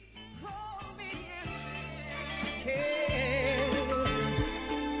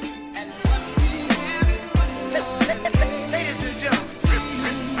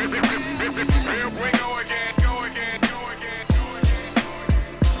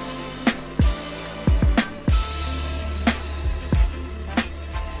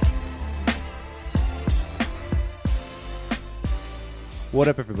What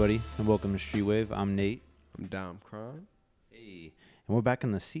up, everybody, and welcome to Streetwave. I'm Nate. I'm Dom Cron. Hey, and we're back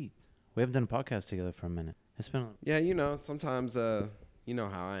in the seat. We haven't done a podcast together for a minute. It's been Yeah, sometimes, you know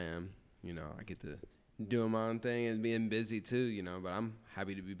how I am. I get to doing my own thing and being busy too, but I'm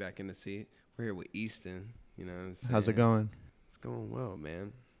happy to be back in the seat. We're here with Easton, what I'm saying? How's it going? It's going well,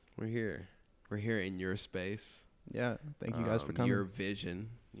 man. We're here. We're here in your space. Yeah, thank you guys for coming. Your vision,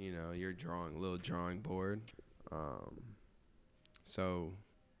 your little drawing board. So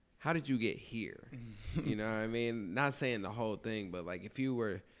how did you get here? You know what I mean? Not saying the whole thing, but like if you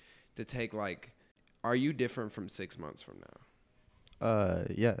were to take are you different from 6 months from now?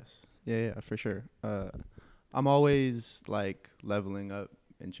 Yes. Yeah, for sure. I'm always like leveling up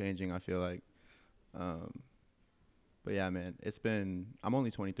and changing, I feel like. But yeah, man, I'm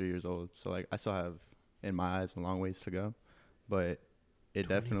only 23 years old, so like I still have in my eyes a long ways to go, but it 23.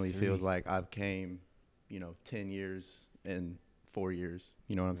 definitely feels like I've came, 10 years and 4 years,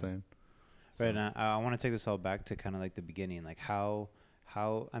 you know what I'm saying? right. And I want to take this all back to kind of like the beginning, like how.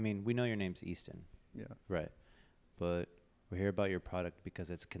 I mean, we know your name's Easton. Yeah. Right. But we're here about your product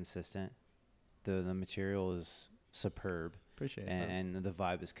because it's consistent. The material is superb. Appreciate it. And the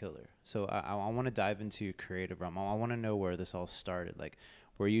vibe is killer. So I want to dive into your creative realm. I want to know where this all started. Like,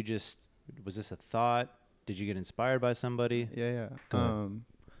 was this a thought? Did you get inspired by somebody? Yeah. Go ahead.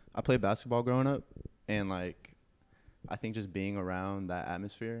 I played basketball growing up, and like, I think just being around that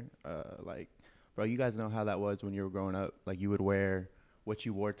atmosphere, like, bro, you guys know how that was when you were growing up. Like, you would wear what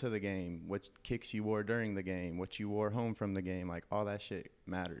you wore to the game, what kicks you wore during the game, what you wore home from the game. Like, all that shit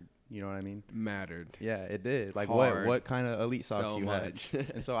mattered. You know what I mean? Mattered. Yeah, it did. Like, Hard. what kind of elite socks So you much.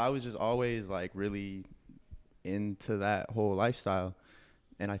 had. And so I was just always like really into that whole lifestyle.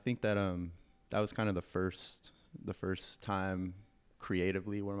 And I think that that was kind of the first time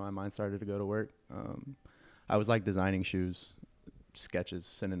creatively where my mind started to go to work. I was like designing shoes, sketches,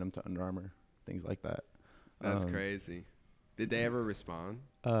 sending them to Under Armour, things like that. That's crazy. Did they ever respond?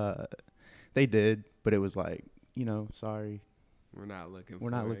 They did, but it was like, sorry, We're not looking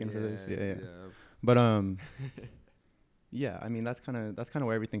for this. Yeah. Yeah. But yeah, I mean that's kind of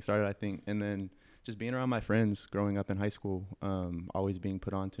where everything started, I think. And then just being around my friends growing up in high school, always being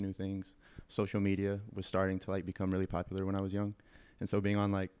put on to new things. Social media was starting to like become really popular when I was young, and so being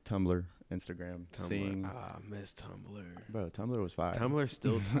on like Tumblr, Instagram, seeing miss Tumblr. Bro, Tumblr was fire. Tumblr's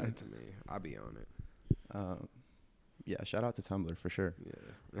still tied to me. I'll be on it. Yeah, shout out to Tumblr for sure.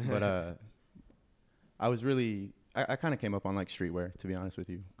 Yeah. But I was really I kind of came up on like streetwear, to be honest with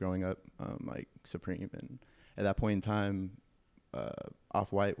you, growing up, like Supreme, and at that point in time,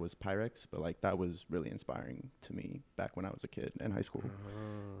 Off-White was Pyrex, but like that was really inspiring to me back when I was a kid in high school.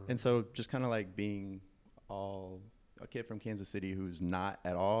 And so just kind of like being a kid from Kansas City who's not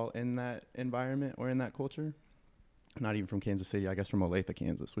at all in that environment or in that culture, not even from Kansas City, I guess from Olathe,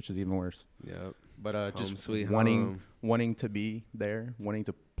 Kansas, which is even worse. Yep. But just sweet wanting to be there, wanting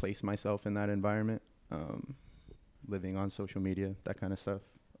to place myself in that environment, living on social media, that kind of stuff.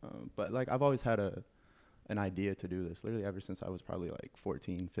 But like I've always had an idea to do this. Literally ever since I was probably like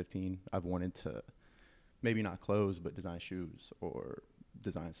 14, 15, I've wanted to maybe not clothes, but design shoes or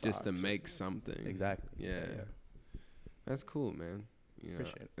design socks. Just to make something. Exactly. Yeah. That's cool, man.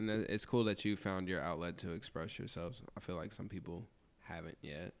 Appreciate it. And it's cool that you found your outlet to express yourselves. I feel like some people haven't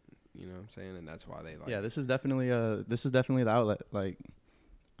yet, you know what I'm saying? And that's why they like. Yeah, this is definitely the outlet. Like,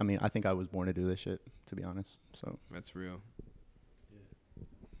 I mean, I think I was born to do this shit, to be honest. So That's real.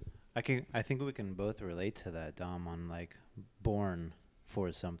 I think we can both relate to that, Dom, on like born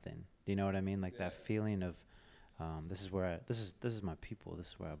for something. Do you know what I mean? Like that feeling of this is my people, this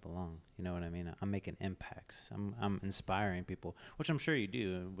is where I belong. You know what I mean? I'm making impacts. I'm inspiring people, which I'm sure you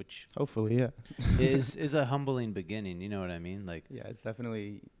do, which hopefully, yeah, is a humbling beginning. You know what I mean? Like, yeah,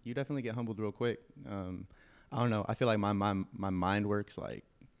 you definitely get humbled real quick. I don't know. I feel like my mind works like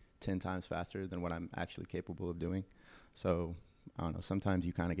 10 times faster than what I'm actually capable of doing. So I don't know. Sometimes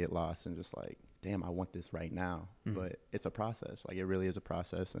you kind of get lost and just like, damn, I want this right now. Mm-hmm. But it's a process. Like it really is a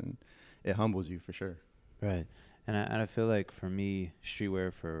process, and it humbles you for sure. Right. And I feel like for me,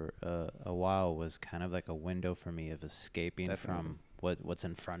 streetwear for a while was kind of like a window for me of escaping Definitely. from what's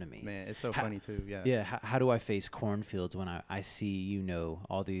in front of me. Man, it's so funny too. Yeah. Yeah. How do I face cornfields when I see,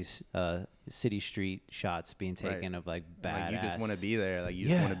 all these city street shots being taken of like badass. Like you just want to be there. Like you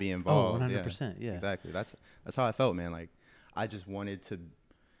just want to be involved. Oh, 100%. Yeah. Exactly. That's how I felt, man. Like I just wanted to.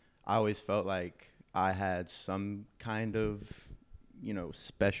 I always felt like I had some kind of,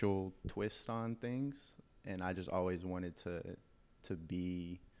 special twist on things, and I just always wanted to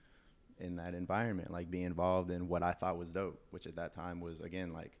be in that environment, like be involved in what I thought was dope, which at that time was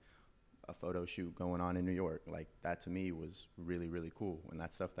again like a photo shoot going on in New York. Like that to me was really, really cool. And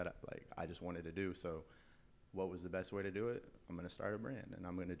that's stuff that I just wanted to do. So what was the best way to do it? I'm going to start a brand and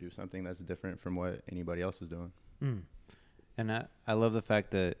I'm going to do something that's different from what anybody else is doing. Mm. And I love the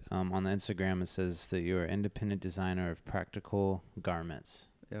fact that on the Instagram it says that you're an independent designer of practical garments.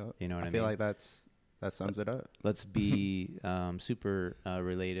 Yeah. You know what I feel mean? like that sums it up. Let's be super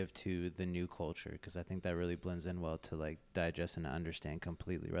relative to the new culture, because I think that really blends in well to like digest and understand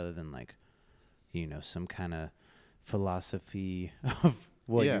completely, rather than like, you know, some kind of philosophy of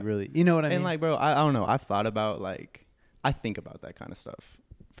what you really, you know what I mean? And like, bro, I don't know. I've thought about like, I think about that kind of stuff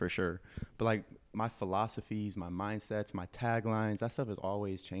for sure. But like my philosophies, my mindsets, my taglines, that stuff is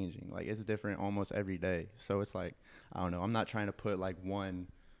always changing. Like it's different almost every day. So it's like, I don't know. I'm not trying to put like one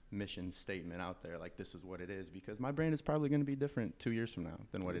mission statement out there like this is what it is, because my brand is probably going to be different 2 years from now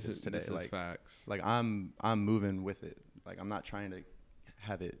than what it is today. This is like facts. Like I'm moving with it. Like I'm not trying to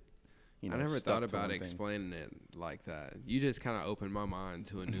have it, you know. I never stuck thought to about one thing. explaining it like that. You just kind of opened my mind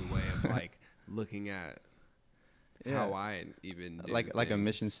to a new way of like looking at how I even do like a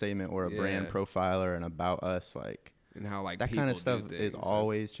mission things. statement or a brand Yeah. profile or an about us, like And how like that people kind of do stuff is things.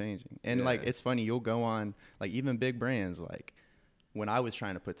 always changing. And like Yeah. it's funny, you'll go on like even big brands, like when I was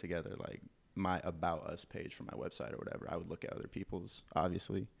trying to put together like my about us page for my website or whatever, I would look at other people's,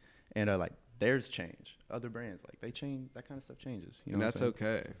 obviously, and like theirs change. Other brands, like they change, that kind of stuff changes, you know. And what that's I'm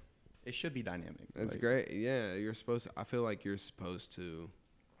saying? okay. It should be dynamic. That's like, great. Yeah, you're supposed to, I feel like you're supposed to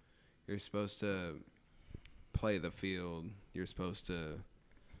play the field. You're supposed to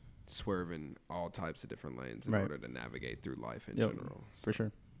swerve in all types of different lanes in Right. order to navigate through life in Yep, general. for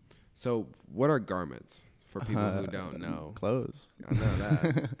sure. So what are garments for people who don't know? Clothes. I know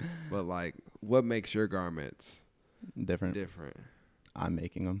that. But like, what makes your garments Different. I'm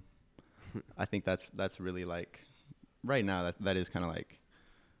making them. I think that's really like right now that is kind of like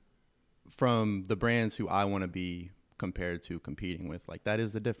from the brands who I want to be compared to competing with. Like that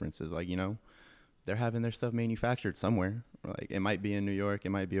is the difference, is like, you know, they're having their stuff manufactured somewhere. Like it might be in New York, it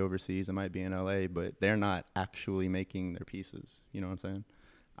might be overseas, it might be in LA, but they're not actually making their pieces. You know what I'm saying?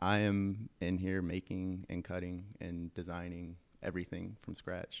 I am in here making and cutting and designing everything from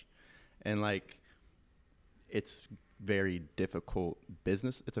scratch. And like it's very difficult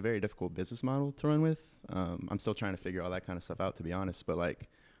business. It's a very difficult business model to run with. I'm still trying to figure all that kind of stuff out, to be honest. But like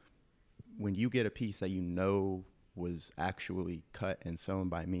when you get a piece that you know was actually cut and sewn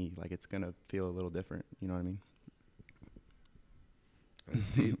by me, like it's gonna feel a little different. You know what I mean? That's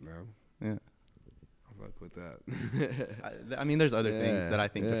deep, bro. Yeah. I fuck with that. I mean, there's other Yeah, things that I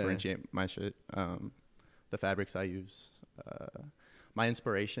think yeah. differentiate my shit. The fabrics I use. My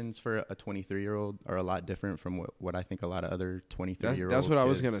inspirations for a 23-year-old are a lot different from what I think a lot of other 23-year-olds. That's what I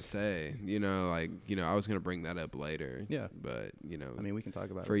was gonna say. You know, like, you know, I was gonna bring that up later. Yeah. But you know, I mean, we can talk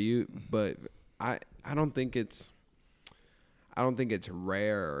about for it. you, but I don't think it's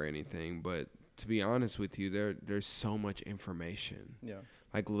rare or anything. But to be honest with you, there's so much information. Yeah.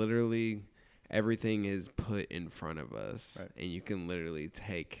 Like literally everything is put in front of us, Right. and you can literally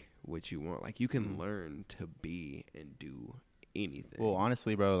take what you want. Like you can learn to be and do anything. Well,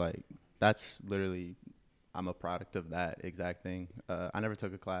 honestly, bro, like that's literally, I'm a product of that exact thing. I never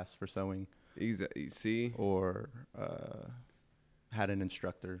took a class for sewing Exactly. See, or had an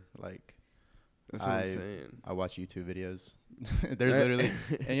instructor. Like that's what I'm saying. I watch YouTube videos. There's literally,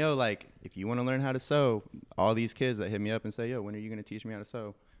 and yo, like if you want to learn how to sew, all these kids that hit me up and say, yo, when are you going to teach me how to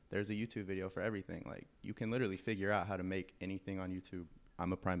sew? There's a YouTube video for everything. Like you can literally figure out how to make anything on YouTube.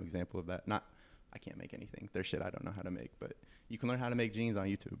 I'm a prime example of that. I can't make anything. There's shit I don't know how to make, but you can learn how to make jeans on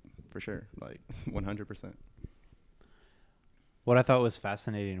YouTube for sure. Like 100%. What I thought was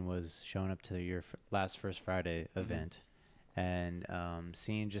fascinating was showing up to your last First Friday event and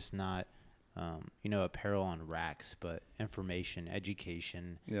seeing just not, apparel on racks, but information,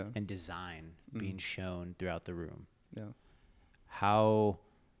 education, Yeah. and design being shown throughout the room. Yeah. How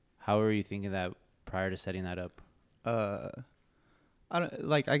were you thinking that prior to setting that up?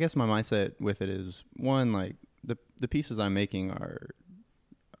 I guess my mindset with it is, one, like the pieces I'm making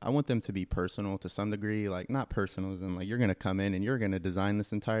I want them to be personal to some degree. Like not personal as in like you're going to come in and you're going to design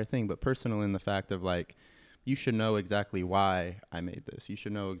this entire thing, but personal in the fact of like, you should know exactly why I made this. You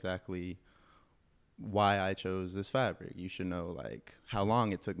should know exactly why I chose this fabric. You should know like how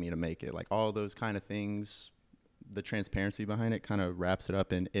long it took me to make it. Like all those kind of things, the transparency behind it kind of wraps it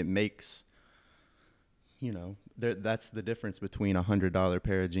up, and it makes, you know, that's the difference between $100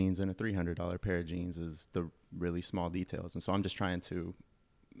 pair of jeans and a $300 pair of jeans, is the really small details. And so I'm just trying to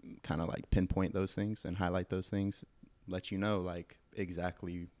kind of like pinpoint those things and highlight those things, let you know like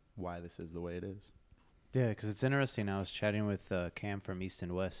exactly why this is the way it is. Yeah, because it's interesting. I was chatting with Cam from East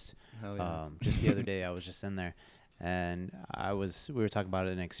and West Hell yeah. just the other day. I was just in there, and we were talking about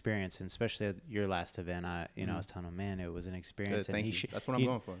an experience, and especially at your last event. I was telling him, man, it was an experience. Good, And thank you. That's what I'm he-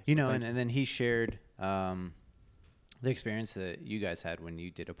 going for. You So know, thank and then he shared the experience that you guys had when you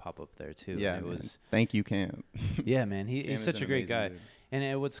did a pop up there too. Yeah, And it man. was Thank you, Cam. yeah, man. Cam He's is such an a great amazing guy. dude.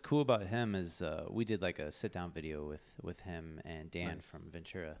 And what's cool about him is we did like a sit down video with him and Dan Nice. from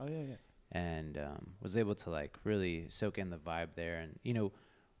Ventura, Oh yeah, yeah. and was able to like really soak in the vibe there. And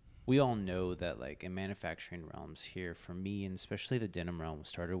we all know that like in manufacturing realms here, for me, and especially the denim realm,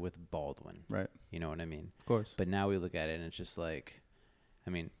 started with Baldwin. Right. You know what I mean? Of course. But now we look at it and it's just like,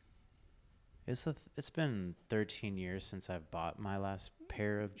 I mean, it's been 13 years since I've bought my last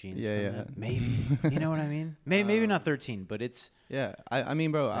pair of jeans Yeah, from yeah. them. Maybe. You know what I mean? Maybe not 13, but it's Yeah. I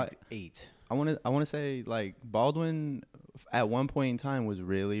mean, bro, like 8. I want to say like Baldwin at one point in time was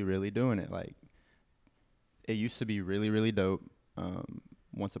really, really doing it. Like it used to be really, really dope.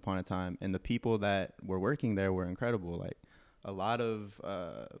 Once upon a time, and the people that were working there were incredible. Like a lot of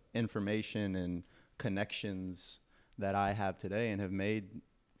information and connections that I have today and have made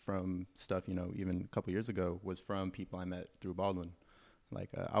from stuff, even a couple years ago was from people I met through Baldwin. Like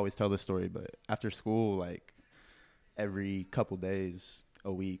I always tell this story, but after school, like every couple days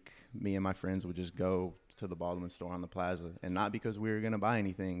a week, me and my friends would just go to the Baldwin store on the plaza, and not because we were going to buy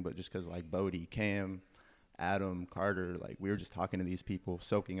anything, but just because like Bodie, Cam, Adam, Carter, like we were just talking to these people,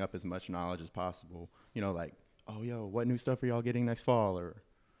 soaking up as much knowledge as possible. Like, oh, yo, what new stuff are y'all getting next fall? Or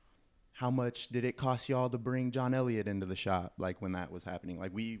how much did it cost y'all to bring John Elliott into the shop? Like when that was happening,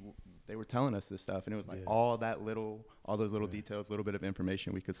 like they were telling us this stuff, and it was like all those little details, little bit of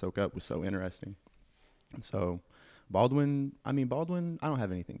information we could soak up was so interesting. And so Baldwin, I don't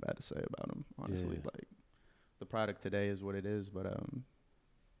have anything bad to say about him, honestly. Yeah. Like the product today is what it is, but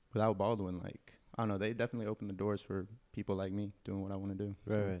without Baldwin, like, I don't know, they definitely opened the doors for people like me doing what I want to do.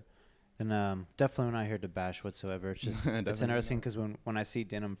 Right, right. And definitely not here to bash whatsoever. It's just it's Definitely interesting not. because when I see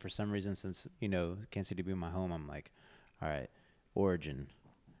denim for some reason, since Kansas City being my home, I'm like, all right, origin.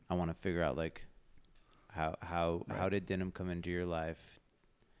 I want to figure out like how did denim come into your life?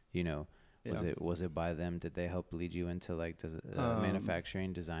 Was it by them? Did they help lead you into like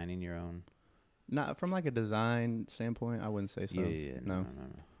manufacturing, designing your own? Not from like a design standpoint, I wouldn't say so. Yeah.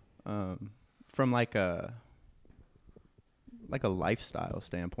 No. From like a lifestyle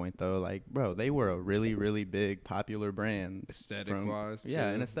standpoint though, like, bro, they were a really, really big popular brand. Aesthetic wise, yeah,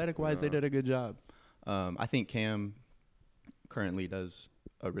 and aesthetic wise, they did a good job. I think Cam currently does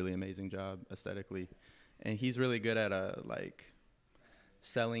a really amazing job aesthetically, and he's really good at like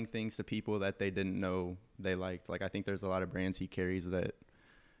selling things to people that they didn't know they liked. Like I think there's a lot of brands he carries that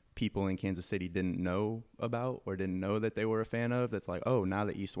people in Kansas City didn't know about or didn't know that they were a fan of. That's like, oh, now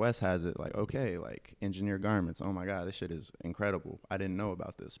that East West has it, like, okay, like Engineer Garments, oh my God, this shit is incredible. I didn't know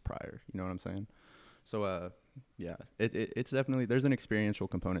about this prior. You know what I'm saying? So yeah, it's definitely, there's an experiential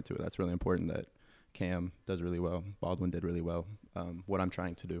component to it that's really important that Cam does really well. Baldwin did really well. What I'm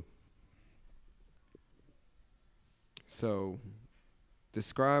trying to do. So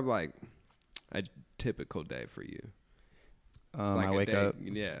describe like a typical day for you. Like I wake up.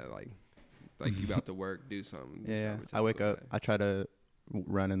 Yeah, like you about to work, do something. Yeah, Describe a I wake typical up. day. I try to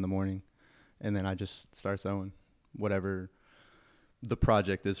run in the morning, and then I just start sewing whatever the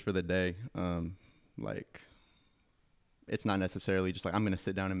project is for the day. Like it's not necessarily just like I'm gonna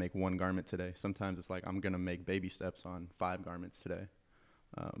sit down and make one garment today. Sometimes it's like I'm gonna make baby steps on 5 garments today.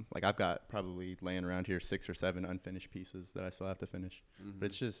 Like I've got probably laying around here 6 or 7 unfinished pieces that I still have to finish. Mm-hmm. But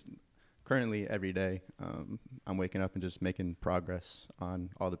it's just currently every day I'm waking up and just making progress on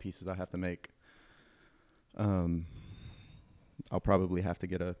all the pieces I have to make. I'll probably have to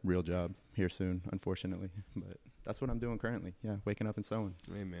get a real job here soon, unfortunately, but that's what I'm doing currently. Yeah, waking up and sewing.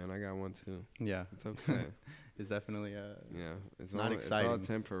 Hey man, I got one too. Yeah, It's okay. it's definitely Yeah, it's not all exciting.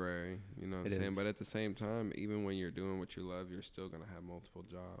 temporary. You know what I'm It saying? is. But at the same time, even when you're doing what you love, you're still gonna have multiple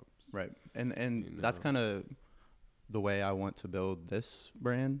jobs. right. And You that's know. kind of the way I want to build this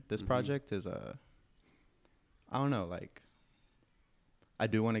brand, this Mhm. project is I don't know, like I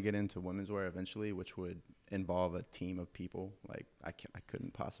do want to get into women's wear eventually, which would involve a team of people. Like I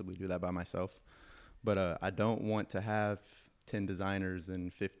couldn't possibly do that by myself. But I don't want to have 10 designers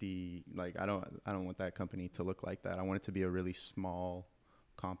and 50, like I don't want that company to look like that. I want it to be a really small,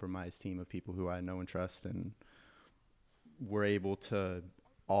 compromised team of people who I know and trust, and we're able to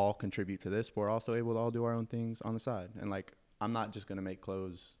all contribute to this, but we're also able to all do our own things on the side. And like I'm not just going to make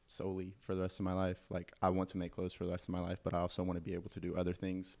clothes solely for the rest of my life. Like I want to make clothes for the rest of my life, but I also want to be able to do other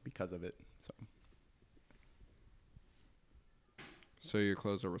things because of it. So your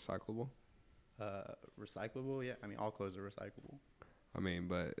clothes are recyclable? Recyclable, yeah. I mean, all clothes are recyclable. I mean,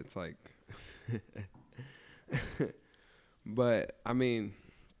 but it's like, but I mean,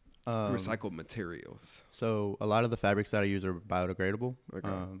 recycled materials. So a lot of the fabrics that I use are biodegradable, Okay.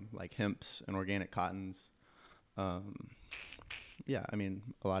 like hemps and organic cottons. Yeah, I mean,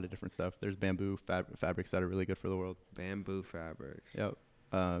 a lot of different stuff. There's bamboo fabrics that are really good for the world. Bamboo fabrics. Yep.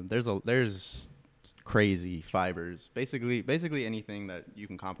 There's crazy fibers. Basically anything that you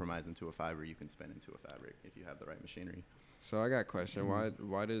can compromise into a fiber, you can spin into a fabric if you have the right machinery. So I got a question.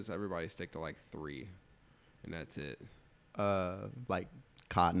 Why does everybody stick to like 3, and that's it? Like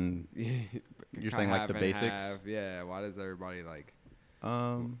cotton. You're saying like the Half and basics? half. Yeah. Why does everybody like?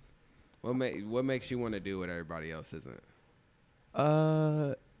 Um, What makes you want to do what everybody else isn't?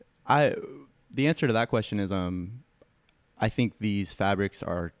 the answer to that question is I think these fabrics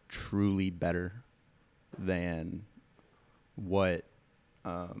are truly better than what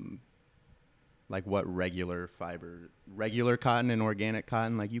regular cotton and organic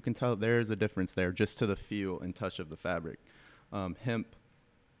cotton, like you can tell there's a difference there just to the feel and touch of the fabric. Hemp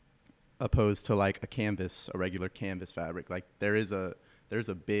opposed to like a regular canvas fabric, like there's a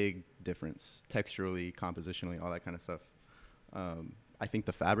big difference texturally, compositionally, all that kind of stuff. I think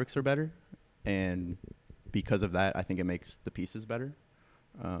the fabrics are better, and because of that, I think it makes the pieces better.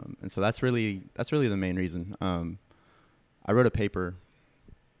 And so that's really the main reason. I wrote a paper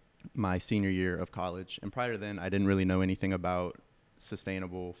my senior year of college, and prior to then, I didn't really know anything about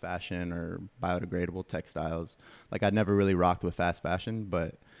sustainable fashion or biodegradable textiles. Like I'd never really rocked with fast fashion,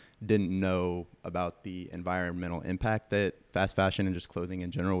 but didn't know about the environmental impact that fast fashion and just clothing in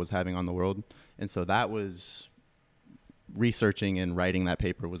general was having on the world. And so that was researching and writing that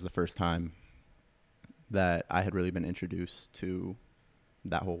paper was the first time that I had really been introduced to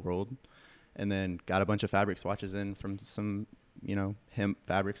that whole world. And then got a bunch of fabric swatches in from some, hemp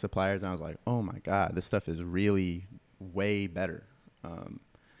fabric suppliers. And I was like, oh my God, this stuff is really way better.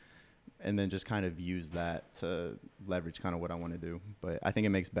 And then just kind of use that to leverage kind of what I want to do. But I think it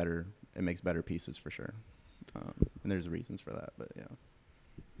makes better pieces for sure. And there's reasons for that, but yeah.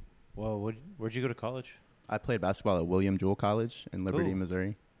 Well, where'd you go to college? I played basketball at William Jewell College in Liberty, Ooh.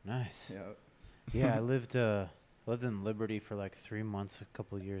 Missouri. Nice. Yeah. Yeah, I lived in Liberty for like 3 months a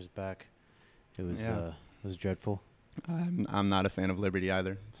couple of years back. It was dreadful. I'm not a fan of Liberty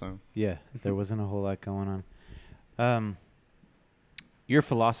either, so. Yeah, there wasn't a whole lot going on. Your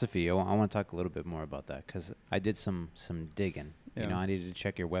philosophy, I want to talk a little bit more about that because I did some digging. Yeah. I needed to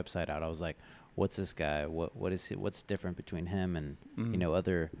check your website out. I was like, what's this guy? What is he? What's different between him and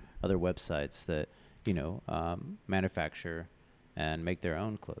other websites that manufacture and make their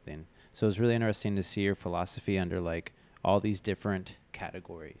own clothing? So it's really interesting to see your philosophy under like all these different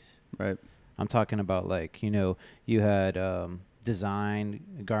categories. Right. I'm talking about like you had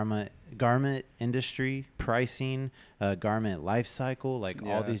design, garment industry, pricing, garment life cycle, like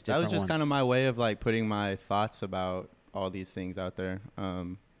all these different That was just ones. kind of my way of like putting my thoughts about all these things out there. I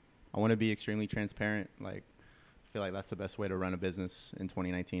want to be extremely transparent. Like I feel like that's the best way to run a business in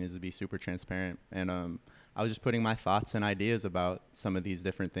 2019 is to be super transparent. And I was just putting my thoughts and ideas about some of these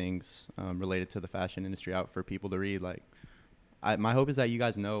different things related to the fashion industry out for people to read. Like my hope is that you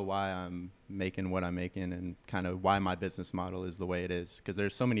guys know why I'm making what I'm making and kind of why my business model is the way it is. Because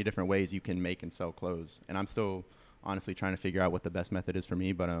there's so many different ways you can make and sell clothes. And I'm still honestly trying to figure out what the best method is for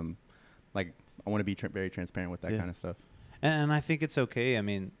me. But like I want to be very transparent with that kind of stuff. And I think it's okay. I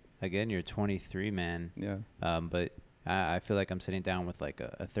mean, again, you're 23, man. Yeah. But I feel like I'm sitting down with like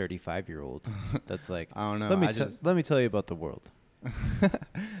a 35-year-old. That's like, I don't know. Let me tell you about the world.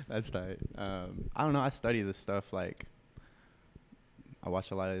 That's tight. I don't know. I study this stuff. Like I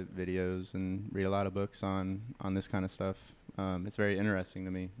watch a lot of videos and read a lot of books on this kind of stuff. It's very interesting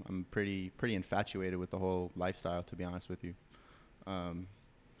to me. I'm pretty infatuated with the whole lifestyle, to be honest with you.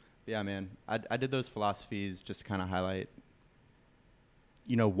 Yeah, man. I did those philosophies just to kind of highlight,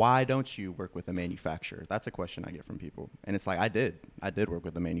 why don't you work with a manufacturer? That's a question I get from people. And it's like, I did work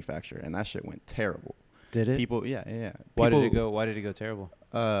with a manufacturer, and that shit went terrible. Did it? People, yeah. Why did it go terrible?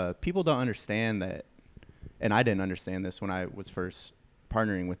 People don't understand that, and I didn't understand this when I was first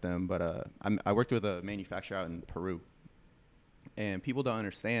partnering with them, but I worked with a manufacturer out in Peru, and people don't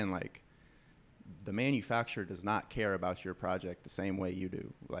understand, like, the manufacturer does not care about your project the same way you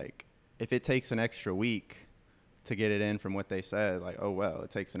do. Like, if it takes an extra week to get it in from what they said, like, oh, well,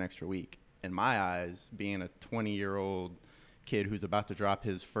 it takes an extra week. In my eyes, being a 20-year-old kid who's about to drop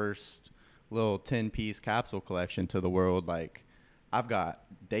his first little 10-piece capsule collection to the world, like, I've got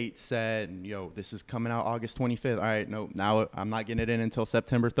dates set, and, this is coming out August 25th. All right, no, now I'm not getting it in until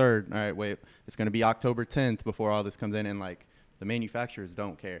September 3rd. All right, wait, it's going to be October 10th before all this comes in. And, like, The manufacturers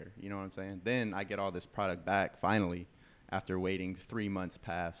don't care. You know what I'm saying? Then I get all this product back finally after waiting 3 months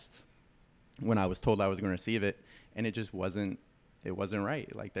past when I was told I was going to receive it, and it just wasn't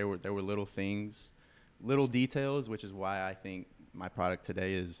right. Like there were little things, little details, which is why I think my product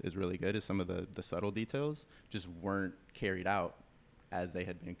today is really good, is some of the subtle details just weren't carried out as they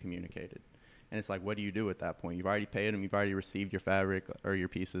had been communicated. And it's like, what do you do at that point? You've already paid them. You've already received your fabric or your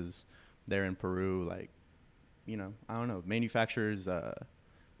pieces. They're in Peru. Like, you know, I don't know. Manufacturers,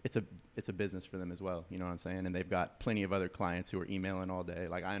 it's a business for them as well. You know what I'm saying? And they've got plenty of other clients who are emailing all day.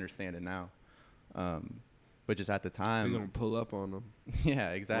 Like, I understand it now. But just at the time. We're going to pull up on them.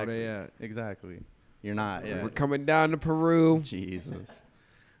 Yeah, exactly. Where they at? Exactly. You're not. Yeah. We're coming down to Peru. Jesus.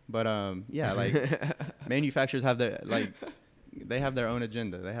 But, yeah, like, manufacturers have they have their own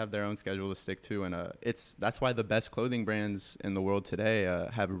agenda. They have their own schedule to stick to, and that's why the best clothing brands in the world today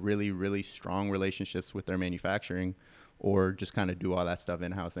have really, really strong relationships with their manufacturing, or just kind of do all that stuff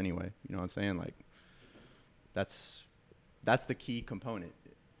in house anyway. You know what I'm saying? Like, that's the key component.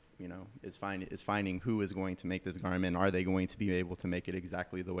 You know, is finding who is going to make this garment. Are they going to be able to make it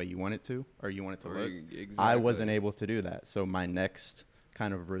exactly the way you want it to, or you want it to look? Exactly. I wasn't able to do that, so my next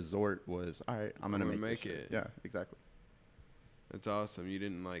kind of resort was, all right, I'm gonna make it. Yeah, exactly. That's awesome. You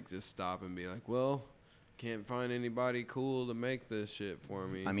didn't like just stop and be like, well, can't find anybody cool to make this shit for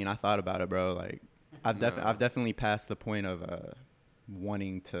me. I mean, I thought about it, bro. Like, I've definitely passed the point of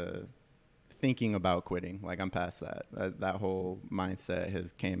thinking about quitting. Like, I'm past that. That whole mindset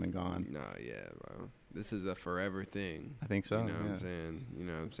has came and gone. No, yeah, bro. This is a forever thing. I think so. You know what I'm saying? You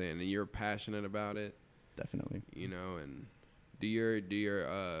know what I'm saying? And you're passionate about it. Definitely. You know, and do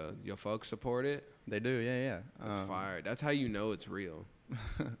your folks support it? They do, yeah. That's fire. That's how you know it's real.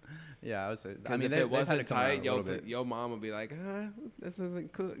 Yeah, I would say. I mean, if it wasn't tight, your mom would be like, this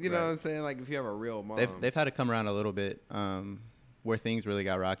isn't cool. You know what I'm saying? Like, if you have a real mom. They've had to come around a little bit. Where things really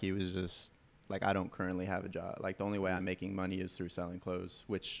got rocky was just, like, I don't currently have a job. Like, the only way I'm making money is through selling clothes,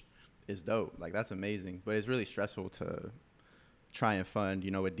 which is dope. Like, that's amazing. But it's really stressful to try and fund,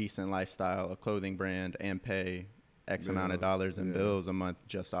 you know, a decent lifestyle, a clothing brand, and pay X amount of dollars in bills a month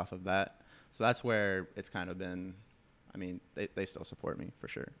just off of that. So that's where it's kind of been. I mean, they still support me for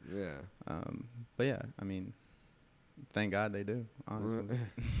sure. Yeah. But yeah, I mean, thank God they do, honestly.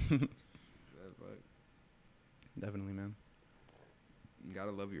 Definitely, man. You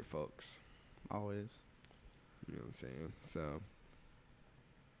gotta love your folks. Always. You know what I'm saying? So,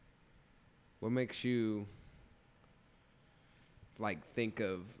 what makes you like think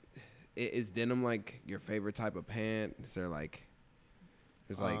of? Is denim like your favorite type of pant? Is there like?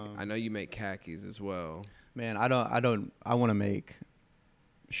 There's like I know you make khakis as well. Man, I want to make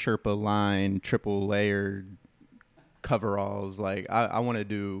Sherpa line, triple layered coveralls. Like, I want to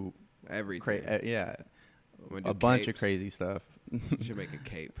do everything. Yeah, a bunch of crazy stuff. You should make a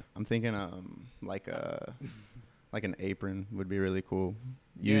cape. I'm thinking like an apron would be really cool.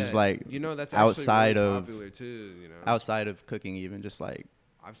 Use like, you know, that's outside really of popular too. You know, outside of cooking, even just like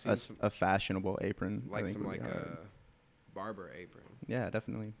I've seen a fashionable apron, like some like a barber apron. Yeah,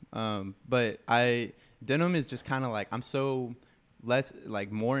 definitely. But denim is just kind of like, I'm so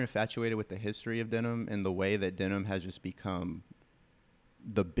more infatuated with the history of denim and the way that denim has just become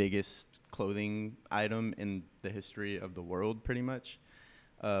the biggest clothing item in the history of the world, pretty much.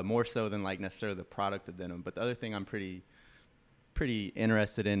 More so than like necessarily the product of denim. But the other thing I'm pretty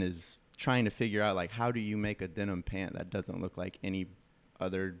interested in is trying to figure out, like, how do you make a denim pant that doesn't look like any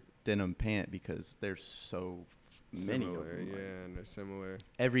other denim pant, because there's so many of them. Yeah, and they're similar.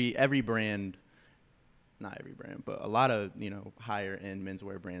 Every brand, not every brand, but a lot of, you know, higher end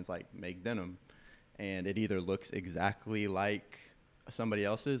menswear brands like make denim, and it either looks exactly like somebody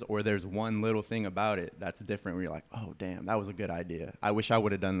else's, or there's one little thing about it that's different where you're like, oh damn, that was a good idea. I wish I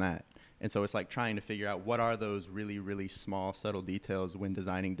would have done that. And so it's like trying to figure out what are those really, really small, subtle details when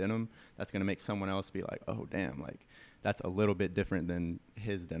designing denim that's going to make someone else be like, oh damn, like that's a little bit different than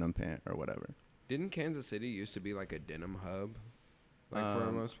his denim pant or whatever. Didn't Kansas City used to be like a denim hub, like for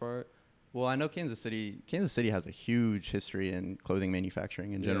the most part? Well, I know Kansas City has a huge history in clothing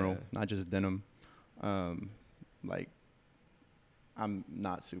manufacturing in general, not just denim. Like, I'm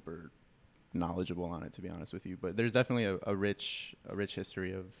not super knowledgeable on it, to be honest with you, but there's definitely a rich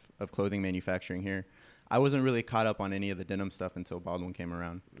history of clothing manufacturing here. I wasn't really caught up on any of the denim stuff until Baldwin came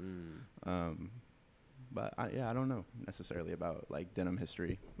around. But I don't know necessarily about like denim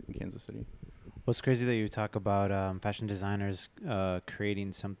history in Kansas City. Well, it's crazy that you talk about fashion designers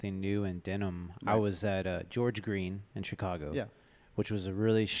creating something new in denim. Right. I was at George Green in Chicago, which was a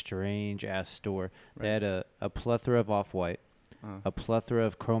really strange-ass store. Right. They had a plethora of Off-White, a plethora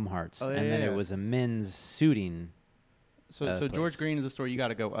of Chrome Hearts, and then it was a men's suiting So place. George Green is a store you got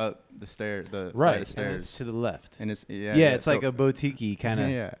to go up the stair, the flight Right, of and it's stairs, to the left. and it's It's like so- a boutique kind of.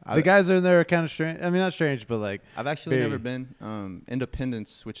 Yeah, The guys in there are kind of strange. I mean, not strange, but like I've actually very- never been.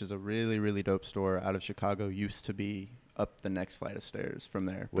 Independence, which is a really, really dope store out of Chicago, used to be up the next flight of stairs from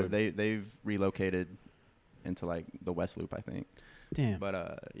there, but Word. they've relocated into like the West Loop, I think. damn.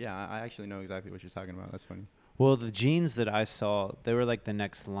 But yeah, I actually know exactly what you're talking about. That's funny. Well, the jeans that I saw, they were like the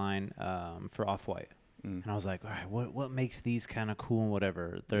next line for Off-White. Mm. And I was like, all right, what makes these kind of cool and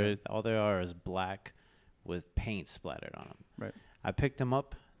whatever? They're all they are is black with paint splattered on them. Right. I picked them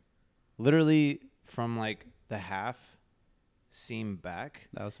up, literally from like the half seam back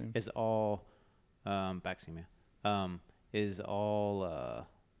That was him. is all back seam, yeah. Is all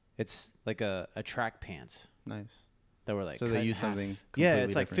it's like a track pants Nice. that were like So cut they in use half. something Yeah, completely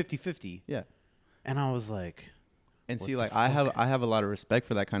it's like different. 50-50. Yeah. And I was like, And What see, the like fuck? I have a lot of respect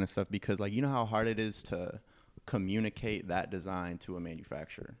for that kind of stuff because, like, you know how hard it is to communicate that design to a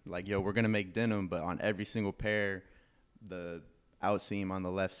manufacturer. Like, yo, we're gonna make denim, but on every single pair, the outseam on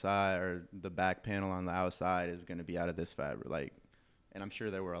the left side or the back panel on the outside is gonna be out of this fabric. Like, and I'm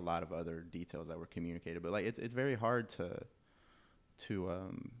sure there were a lot of other details that were communicated, but like it's very hard to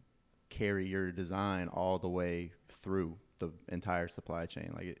carry your design all the way through the entire supply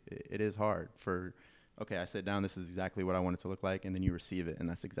chain. Like it is hard for. Okay, I sit down, this is exactly what I want it to look like, and then you receive it, and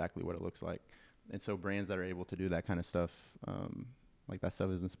that's exactly what it looks like. And so brands that are able to do that kind of stuff, like that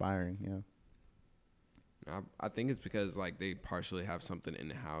stuff is inspiring, I think it's because like they partially have something in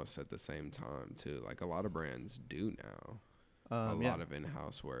house at the same time too. Like a lot of brands do now. A lot of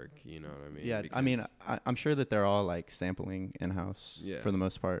in-house work, you know what I mean? Yeah, I mean, I'm sure that they're all like sampling in-house for the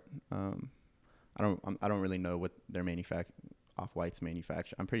most part. I don't really know what their Off-White's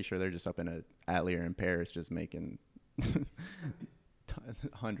manufacture. I'm pretty sure they're just up in a Atelier in Paris just making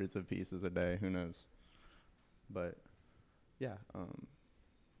hundreds of pieces a day. Who knows? But yeah,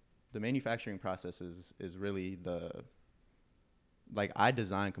 the manufacturing process is really I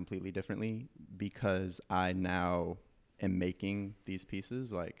design completely differently because I now am making these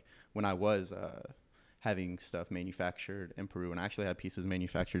pieces. Like when I was having stuff manufactured in Peru, and I actually had pieces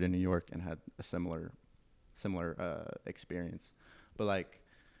manufactured in New York and had a similar experience. But like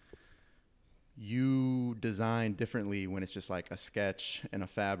you design differently when it's just like a sketch and a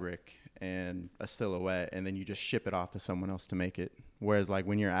fabric and a silhouette, and then you just ship it off to someone else to make it. Whereas like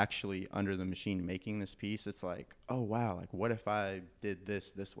when you're actually under the machine making this piece, it's like, oh wow, like what if I did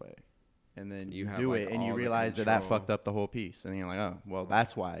this way? And then you do like it and you all the realize that control. fucked up the whole piece. And then you're like, oh, well,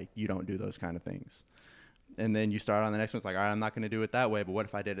 that's why you don't do those kind of things. And then you start on the next one. It's like, all right, I'm not going to do it that way, but what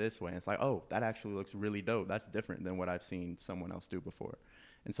if I did it this way? And it's like, oh, that actually looks really dope. That's different than what I've seen someone else do before.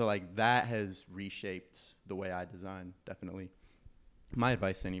 And so like that has reshaped the way I design, definitely. My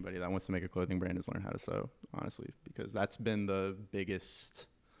advice to anybody that wants to make a clothing brand is learn how to sew, honestly, because that's been the biggest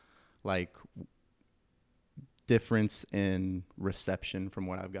like difference in reception from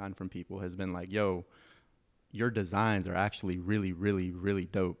what I've gotten from people has been like, yo, your designs are actually really, really, really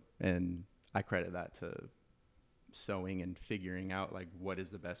dope. And I credit that to sewing and figuring out like what is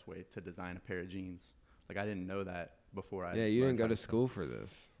the best way to design a pair of jeans. Like I didn't know that before. Yeah, you didn't learned go how to sew. school for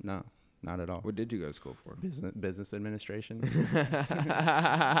this. No, not at all. What did you go to school for? Business administration.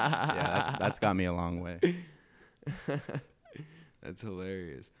 Yeah, that's got me a long way. That's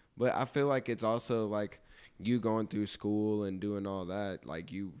hilarious. But I feel like it's also like you going through school and doing all that,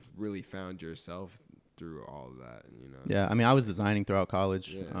 like you really found yourself through all of that, you know? Yeah, I mean, I was designing throughout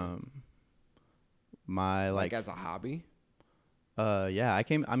college. Yeah. My like as a hobby? yeah, I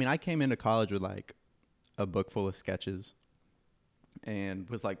came into college with like a book full of sketches and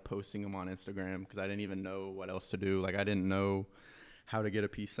was like posting them on Instagram because I didn't even know what else to do. Like I didn't know how to get a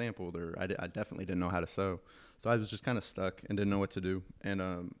piece sampled, or I definitely didn't know how to sew. So I was just kind of stuck and didn't know what to do. And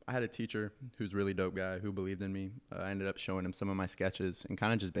I had a teacher who's a really dope guy who believed in me. I ended up showing him some of my sketches, and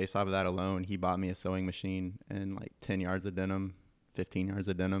kind of just based off of that alone, he bought me a sewing machine and like 10 yards of denim, 15 yards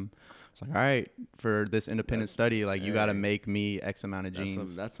of denim. It's like, all right, for this independent study, like you got to make me X amount of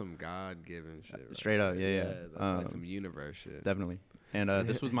jeans. That's some God-given shit. Right Straight up, yeah. That's like some universe shit. Definitely. And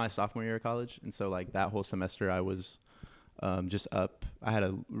this was my sophomore year of college, and so like that whole semester I was just up. I had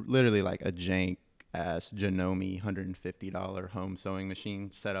literally like a jank ass Janome $150 home sewing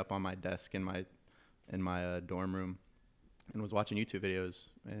machine set up on my desk in my dorm room, and was watching YouTube videos,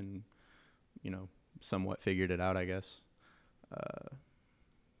 and somewhat figured it out, I guess.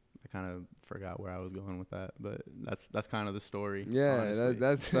 I kind of forgot where I was going with that, but that's kind of the story. Yeah,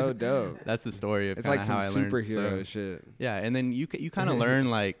 that's so dope. That's the story of it's like some how I learned superhero sew. shit. Yeah, and then you kind of learn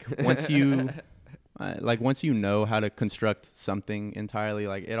like once you know how to construct something entirely,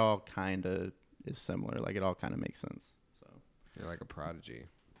 like it all kind of is similar. Like it all kind of makes sense. So You're like a prodigy.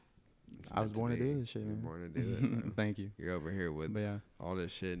 It's I was meant born to be. do this shit, You're man. born to do it. Man. Thank you. You're over here with But yeah, all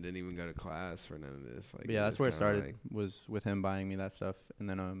this shit and didn't even go to class for none of this. Like, but yeah, you're that's just where it kinda started. like- Was with him buying me that stuff, and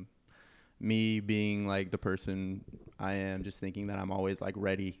then me being like the person I am, just thinking that I'm always like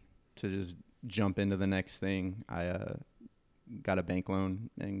ready to just jump into the next thing. I got a bank loan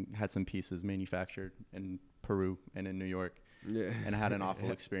and had some pieces manufactured in Peru and in New York, yeah. and I had an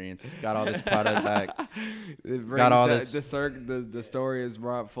awful experience. Got all this product back. It Got all brings this. The story is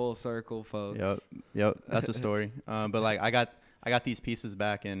brought full circle, folks. Yep, that's the story. But like I got these pieces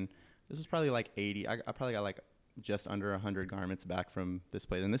back, and this was probably like 80. I probably got like just under 100 garments back from this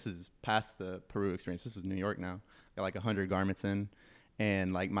place, and this is past the Peru experience. This is New York now. Got like 100 garments in,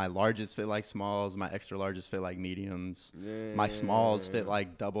 and like my largest fit like smalls, my extra largest fit like mediums, my smalls fit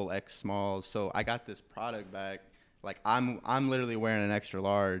like double X smalls. So I got this product back. Like I'm literally wearing an extra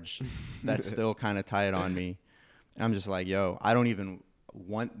large that's still kind of tight on me. And I'm just like, yo, I don't even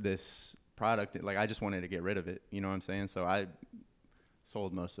want this product. Like I just wanted to get rid of it. You know what I'm saying? So I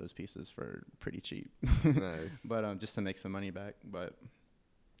sold most of those pieces for pretty cheap. Nice. But just to make some money back.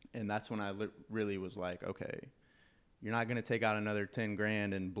 And that's when I really was like, okay, you're not gonna take out another 10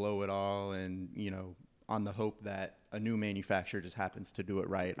 grand and blow it all, and on the hope that a new manufacturer just happens to do it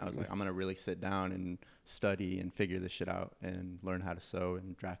right. I was like, I'm gonna really sit down and study and figure this shit out and learn how to sew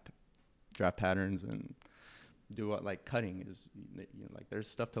and draft patterns and do what, like, cutting is, like there's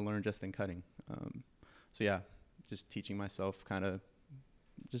stuff to learn just in cutting. So yeah, just teaching myself, kind of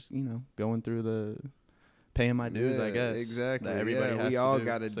just going through the paying my dues, I guess. Exactly. That everybody has we to all do.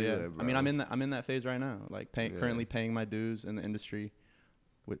 got to So, do yeah. it, bro. I mean, I'm in that phase right now, like currently paying my dues in the industry,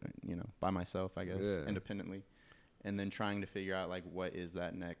 with by myself, I guess, independently, and then trying to figure out like what is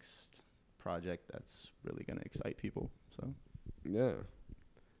that next project that's really gonna excite people. So yeah,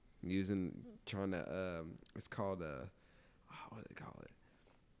 trying to it's called what do they call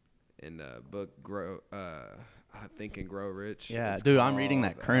it in the book I Think and Grow Rich. yeah, It's dude, I'm reading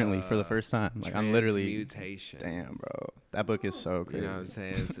that called, currently for the first time. Like I'm literally, Transmutation. damn, bro, that book is so crazy. You know what I'm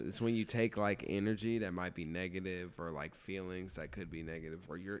saying? It's when you take like energy that might be negative, or like feelings that could be negative,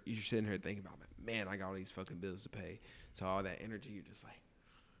 or you're sitting here thinking about, man, I got all these fucking bills to pay. So all that energy, you're just like,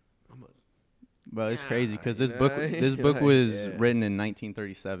 But it's crazy because this you book know? Like, was yeah. written in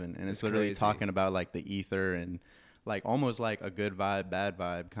 1937, and it's literally crazy. talking about like the ether and like almost like a good vibe, bad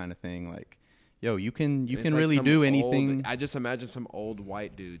vibe kind of thing. Like, yo, you can It's really some do anything. I just imagine some old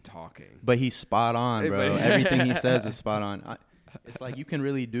white dude talking. But he's spot on, Hey, bro. buddy. Everything he says is spot on. It's like you can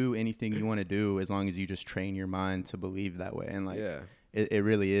really do anything you want to do as long as you just train your mind to believe that way. And like, it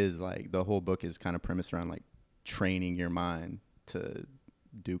really is like the whole book is kind of premised around like training your mind to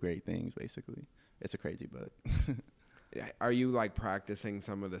do great things. Basically, it's a crazy book. Are you like practicing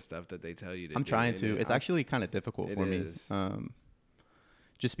some of the stuff that they tell you to do? I'm trying to. It's actually kind of difficult for me.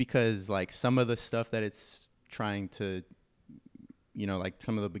 Just because like some of the stuff that it's trying to, like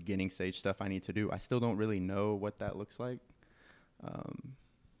some of the beginning stage stuff I need to do, I still don't really know what that looks like.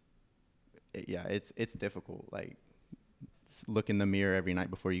 It's difficult. Like, look in the mirror every night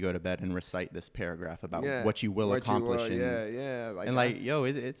before you go to bed and recite this paragraph about what you will accomplish.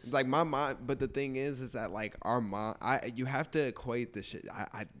 It's like my mind. But the thing is that like our mind, you have to equate this shit.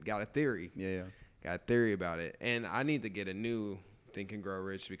 I got a theory. Got a theory about it, and I need to get a new Think and Grow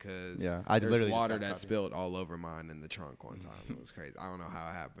Rich because there's water that spilled all over mine in the trunk one time. It was crazy. I don't know how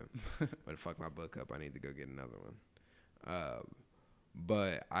it happened, but it fucked my book up. I need to go get another one.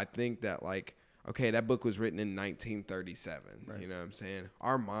 But I think that like, okay, that book was written in 1937. Right. You know what I'm saying?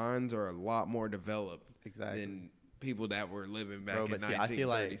 Our minds are a lot more developed than people that were living back in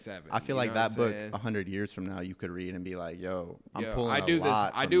 1937. I feel like that book 100 years from now you could read and be like, yo, I'm pulling a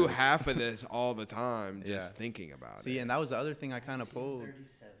lot I from do this. half of this all the time just thinking about it. See, and that was the other thing I kind of pulled.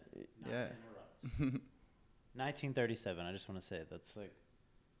 1937. I just want to say that's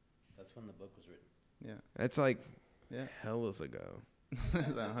when the book was written. Yeah. That's like hellas ago.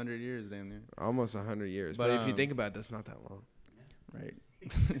 100 years, damn near. Almost 100 years. But if you think about it, that's not that long. Right.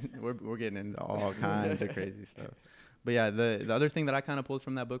 we're getting into all kinds of crazy stuff. But yeah, the other thing that I kind of pulled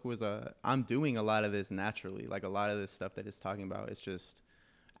from that book was I'm doing a lot of this naturally. Like a lot of this stuff that it's talking about, it's just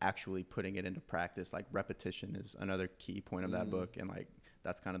actually putting it into practice. Like repetition is another key point of that book, and like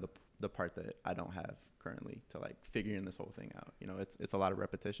that's kind of the part that I don't have currently to like figuring this whole thing out. It's a lot of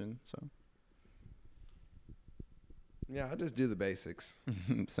repetition. So yeah, I just do the basics.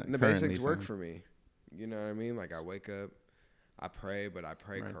 And the basics work for me. You know what I mean? Like I wake up, I pray, but I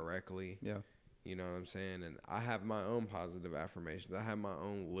pray correctly. Yeah. You know what I'm saying? And I have my own positive affirmations. I have my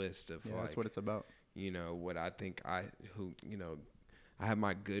own list of that's what it's about. What I think I have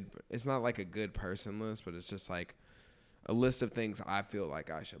my good, it's not like a good person list, but it's just like, a list of things I feel like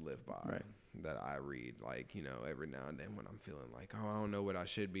I should live by. Right. That I read, like, you know, every now and then when I'm feeling like, oh, I don't know what I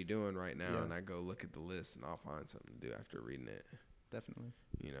should be doing right now, and I go look at the list and I'll find something to do after reading it. Definitely.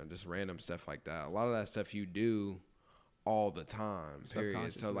 You know, just random stuff like that. A lot of that stuff you do all the time,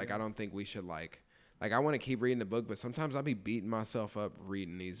 period. So, like, I don't think we should, like I want to keep reading the book, but sometimes I'll be beating myself up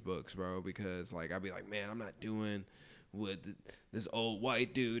reading these books, bro, because, like, I'll be like, man, I'm not doing what this old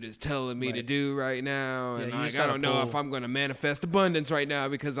white dude is telling me to do right now, and like, I don't know if I'm going to manifest abundance right now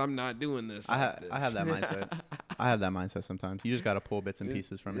because I'm not doing this. I have that mindset. I have that mindset sometimes. You just got to pull bits and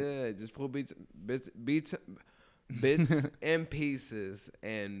pieces from it. Yeah, just pull bits and pieces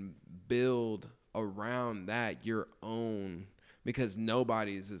and build around that your own, because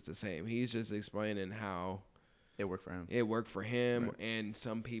nobody's is the same. He's just explaining how it worked for him. It worked for him, right. And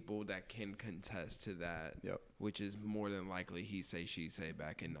some people that can contest to that, which is more than likely he say, she say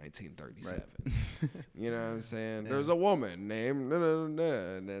back in 1937. Right. You know what I'm saying? Yeah. There's a woman named,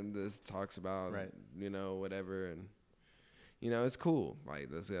 and then this talks about, you know, whatever, and, you know, it's cool. Like,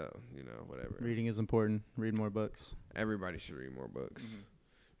 let's go, you know, whatever. Reading is important. Read more books. Everybody should read more books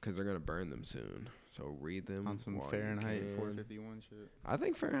because they're going to burn them soon. So read them. On some Fahrenheit 451 shit. I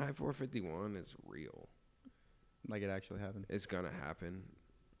think Fahrenheit 451 is real. Like it actually happened. It's going to happen.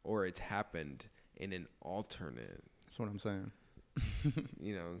 Or it's happened in an alternate. That's what I'm saying.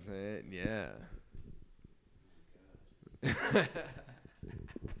 You know what I'm saying? Yeah.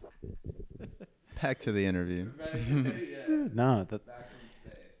 Back to the interview. No.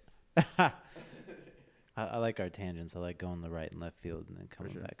 I like our tangents. I like going the right and left field and then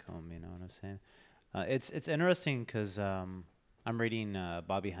coming back home. You know what I'm saying? It's interesting because I'm reading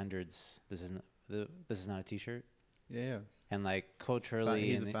Bobby Hundred's This is not a T-shirt. Yeah. And like culturally,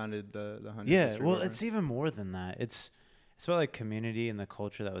 he founded the 100. Yeah, well, it's even more than that. It's about like community and the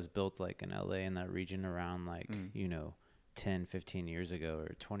culture that was built like in LA and that region around like you know 10, 15 years ago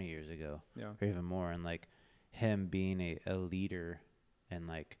or 20 years ago, or even more. And like him being a leader, and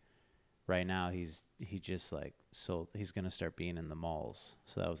like right now he just like sold. He's gonna start being in the malls.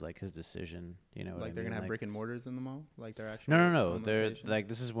 So that was like his decision. You know, like they're gonna have brick and mortars in the mall, like they're actually no. They're like,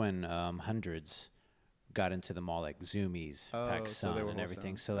 this is when Hundreds got into the mall, like Zoomies, PacSun, and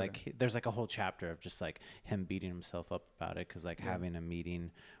everything. So like there's like a whole chapter of just like him beating himself up about it, because like having a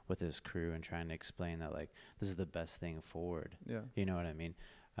meeting with his crew and trying to explain that like this is the best thing forward. You know what I mean?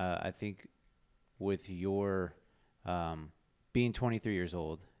 I think with your being 23 years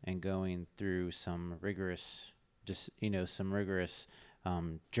old and going through some rigorous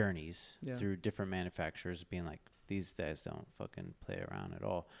journeys through different manufacturers, being like, these guys don't fucking play around at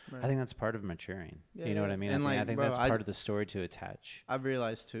all. Right. I think that's part of maturing. You know what I mean? And I think that's part of the story to attach. I've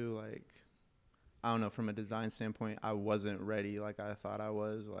realized too, like, I don't know, from a design standpoint, I wasn't ready like I thought I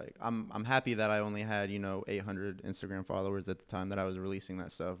was. Like, I'm happy that I only had, 800 Instagram followers at the time that I was releasing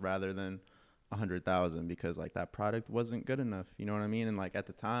that stuff, rather than 100,000, because like that product wasn't good enough. You know what I mean? And like at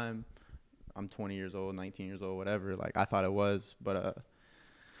the time, I'm 20 years old, 19 years old, whatever. Like I thought it was, but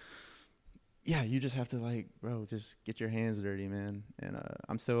yeah, you just have to like, bro, just get your hands dirty, man. And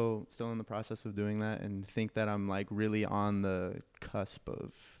I'm still in the process of doing that, and think that I'm like really on the cusp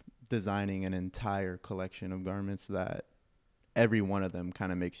of designing an entire collection of garments that every one of them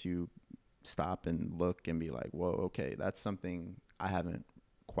kind of makes you stop and look and be like, whoa, okay, that's something I haven't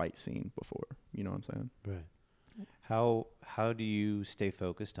quite seen before. You know what I'm saying? Right. How do you stay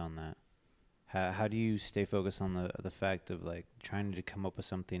focused on that? How do you stay focused on the fact of like trying to come up with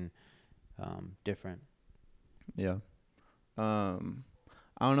something different? Yeah. I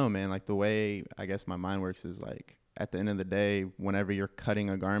don't know, man. Like the way I guess my mind works is like, at the end of the day, whenever you're cutting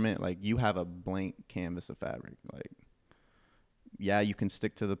a garment, like you have a blank canvas of fabric. Like, yeah, you can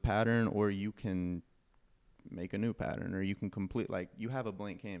stick to the pattern, or you can make a new pattern, or you can like you have a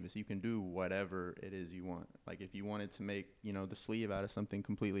blank canvas. You can do whatever it is you want. Like if you wanted to make, the sleeve out of something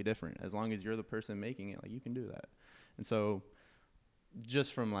completely different, as long as you're the person making it, like you can do that. And so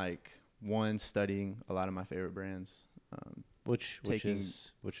just from like studying a lot of my favorite brands, what's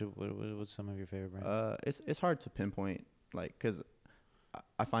some of your favorite brands? It's hard to pinpoint, like, because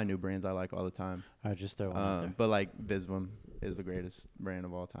I find new brands I like all the time. All right, just throw one out there. But like Visvim is the greatest brand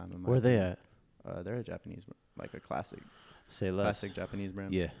of all time. Where are they at? They're a Japanese, like a classic. Say less. Classic Japanese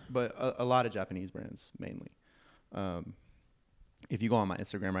brand. Yeah. But a lot of Japanese brands mainly. If you go on my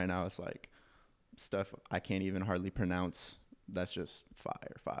Instagram right now, it's like stuff I can't even hardly pronounce. That's just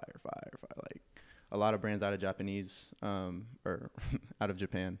fire. Like a lot of brands out of Japanese, or out of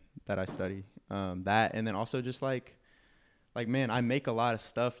Japan that I study. That, and then also just like man, I make a lot of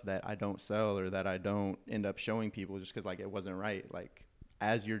stuff that I don't sell, or that I don't end up showing people just because like it wasn't right. Like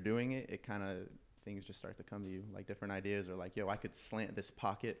as you're doing it, it kind of things just start to come to you, like different ideas, or like, yo, I could slant this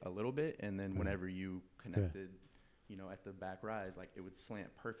pocket a little bit, and then whenever you connected, you know, at the back rise, like it would slant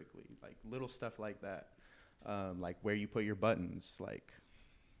perfectly, like little stuff like that, like where you put your buttons, like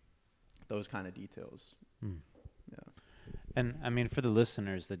those kind of details. Yeah. And I mean, for the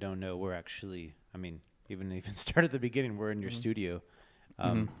listeners that don't know, we're actually, I mean, even start at the beginning, we're in your studio,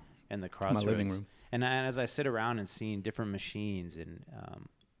 in the Crossroads. My living room. And as I sit around and seeing different machines and,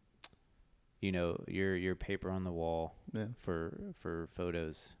 you know, your paper on the wall for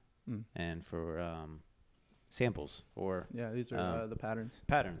photos and for samples or these are the patterns.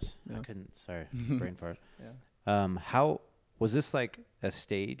 Yeah. I couldn't. Sorry, brain fart. How was this like a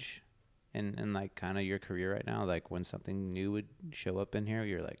stage in like kind of your career right now? Like when something new would show up in here,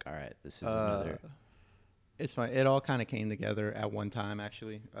 you're like, all right, this is another. It's fine. It all kind of came together at one time,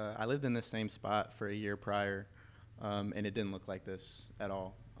 actually. I lived in this same spot for a year prior, and it didn't look like this at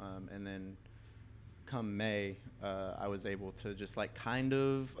all. And then come May, I was able to just like kind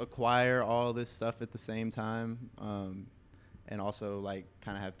of acquire all this stuff at the same time, and also like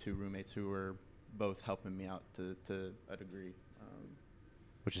kind of have two roommates who were both helping me out to a degree.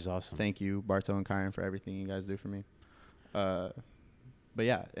 Which is awesome. Thank you, Barto and Kyron, for everything you guys do for me. But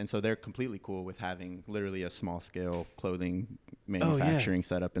yeah, and so they're completely cool with having literally a small scale clothing manufacturing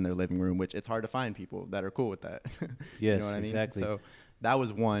setup in their living room, which it's hard to find people that are cool with that. Yes, you know what I mean? Exactly. So that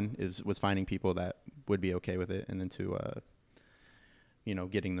was one, was finding people that would be okay with it. And then two, you know,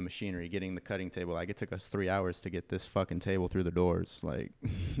 getting the machinery, getting the cutting table. Like it took us 3 hours to get this fucking table through the doors. Like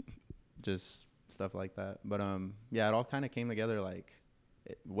just stuff like that. But yeah, it all kind of came together like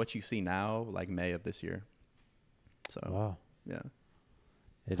what you see now, like May of this year. So wow. Yeah.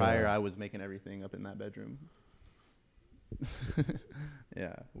 Prior, I was making everything up in that bedroom.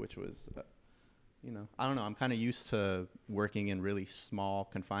 Yeah, which was, you know, I don't know. I'm kind of used to working in really small,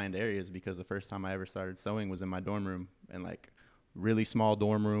 confined areas because the first time I ever started sewing was in my dorm room, and like really small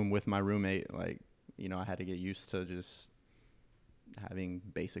dorm room with my roommate. Like, you know, I had to get used to just having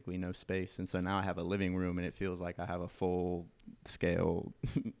basically no space. And so now I have a living room, and it feels like I have a full scale,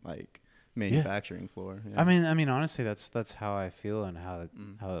 like, manufacturing floor. Yeah. I mean, honestly, that's how I feel and how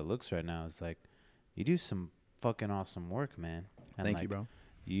it looks right now. Is like, you do some fucking awesome work, man. And Thank like, you, bro.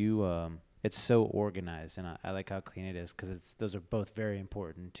 You it's so organized, and I like how clean it is because those are both very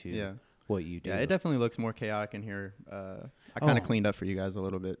important to what you do. Yeah, it definitely looks more chaotic in here. I kind of cleaned up for you guys a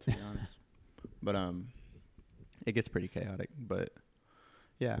little bit, to be honest, but it gets pretty chaotic. But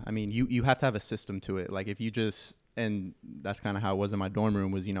yeah, I mean, you have to have a system to it. Like if you just, and that's kind of how it was in my dorm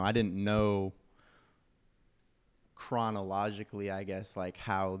room, was, you know, I didn't know chronologically, I guess, like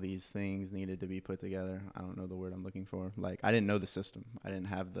how these things needed to be put together. I don't know the word I'm looking for. Like I didn't know the system. I didn't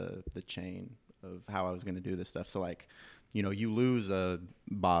have the chain of how I was going to do this stuff. So like, you know, you lose a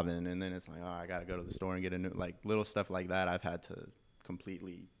bobbin and then it's like, oh, I got to go to the store and get a new, like little stuff like that. I've had to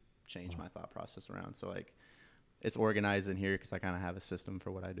completely change my thought process around. So like it's organized in here because I kind of have a system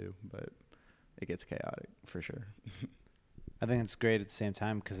for what I do, but it gets chaotic for sure. I think it's great at the same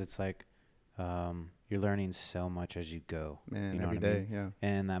time because it's like you're learning so much as you go. Man, you know every what I day, mean? yeah.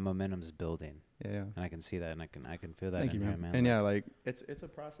 And that momentum's building. Yeah. And I can see that, and I can feel that. Thank you, here, man. And yeah, like it's a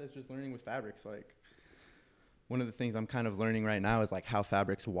process just learning with fabrics. Like one of the things I'm kind of learning right now is like how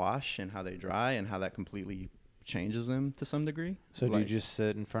fabrics wash and how they dry and how that completely changes them to some degree. So like, do you just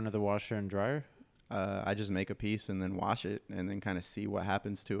sit in front of the washer and dryer? I just make a piece and then wash it and then kind of see what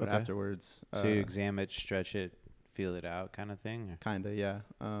happens to it afterwards. So you examine it, stretch it, feel it out kind of thing? Kind of, yeah.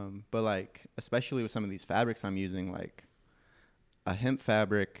 But like, especially with some of these fabrics I'm using, like a hemp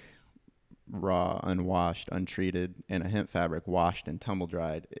fabric raw, unwashed, untreated, and a hemp fabric washed and tumble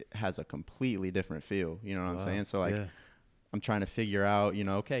dried, it has a completely different feel. You know what I'm saying? So like, I'm trying to figure out, you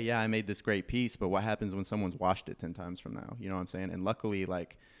know, okay, yeah, I made this great piece, but what happens when someone's washed it 10 times from now? You know what I'm saying? And luckily,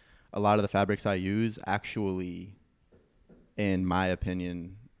 like a lot of the fabrics I use actually, in my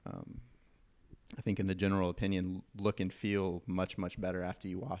opinion, I think in the general opinion, look and feel much, much better after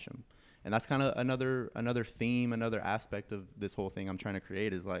you wash them. And that's kind of another theme, another aspect of this whole thing I'm trying to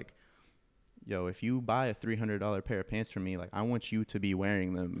create is like, yo, if you buy a $300 pair of pants from me, like I want you to be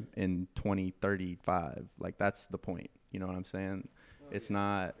wearing them in 2035. Like that's the point. You know what I'm saying? It's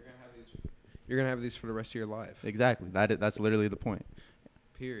not. You're gonna have these for the rest of your life. Exactly. That's literally the point.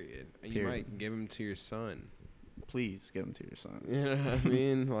 Period. And you might give them to your son. Please give them to your son. You know what I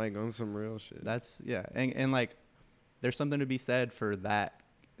mean? Like on some real shit. That's and like there's something to be said for that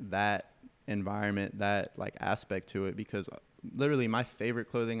environment, that like aspect to it, because literally my favorite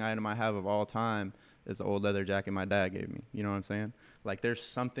clothing item I have of all time is the old leather jacket my dad gave me. You know what I'm saying? Like there's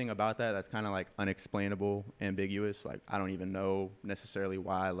something about that that's kind of like unexplainable, ambiguous. Like I don't even know necessarily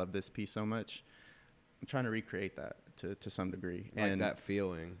why I love this piece so much. trying to recreate that to some degree. Like and that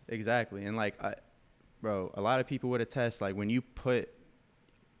feeling. Exactly. And like, bro, a lot of people would attest, like when you put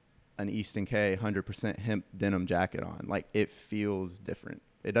an Easton K 100% hemp denim jacket on, like it feels different.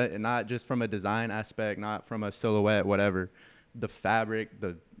 It does, not just from a design aspect, not from a silhouette, whatever. The fabric,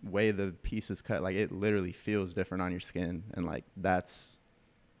 the way the piece is cut, like it literally feels different on your skin. And like that's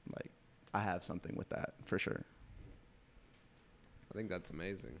like, I have something with that for sure. I think that's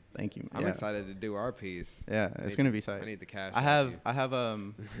amazing. Thank you. I'm excited to do our piece. Yeah, it's gonna be tight. I need the cash. I have I have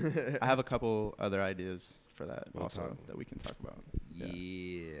a couple other ideas for that also that we can talk about.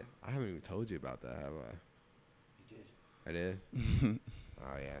 Yeah. I haven't even told you about that, have I? You did. I did.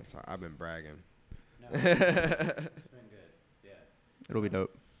 Oh yeah, so I've been bragging. No, it's been good. Yeah. It'll be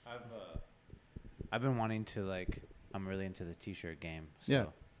dope. I've been wanting to like. I'm really into the T-shirt game. So yeah.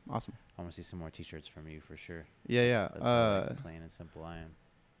 Awesome. I want to see some more T-shirts from you for sure. Yeah. That's how plain and simple I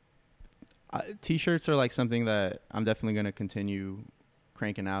am. T-shirts are like something that I'm definitely gonna continue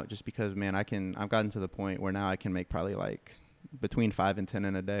cranking out, just because, man, I've gotten to the point where now I can make probably like between 5 and 10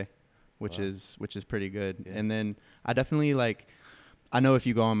 in a day, which is pretty good. Yeah. And then I definitely like, I know if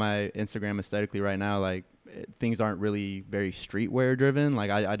you go on my Instagram aesthetically right now, like things aren't really very streetwear driven.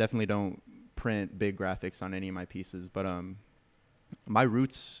 Like I definitely don't print big graphics on any of my pieces, but my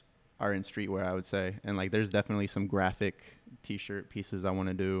roots are in streetwear, I would say. And like there's definitely some graphic T-shirt pieces I want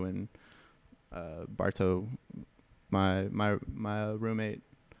to do. And Barto, my roommate,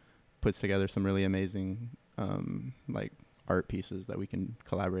 puts together some really amazing like art pieces that we can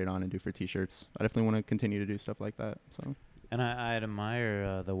collaborate on and do for T-shirts. I definitely want to continue to do stuff like that. So. And I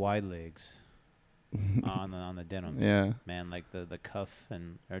admire the wide legs on the denims. Yeah, man, like the cuff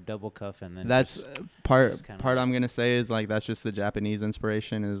or double cuff, and then that's part I'm gonna say is like that's just the Japanese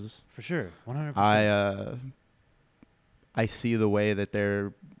inspiration is for sure 100%. I see the way that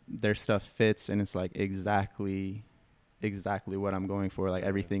their stuff fits, and it's like exactly what I'm going for. Like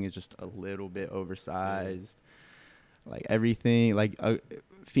everything is just a little bit oversized. Yeah. Like everything, like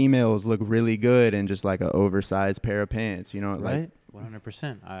females look really good in just like an oversized pair of pants, you know, right? Like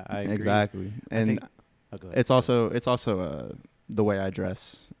 100%. I agree. Exactly. And it's also the way I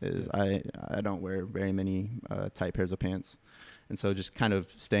dress is I don't wear very many tight pairs of pants. And so just kind of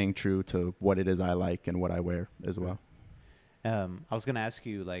staying true to what it is I like and what I wear as well. I was going to ask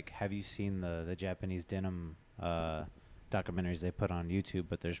you, like, have you seen the Japanese denim documentaries they put on YouTube?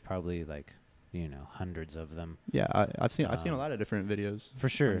 But there's probably like, you know, hundreds of them. Yeah, I've seen a lot of different videos. For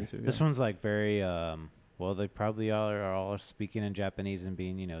sure. YouTube, this one's like very well, they probably are all speaking in Japanese and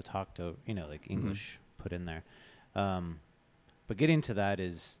being, you know, talked to, you know, like English put in there. But getting to that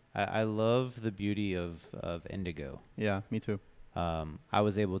is, I love the beauty of indigo. Yeah, me too. I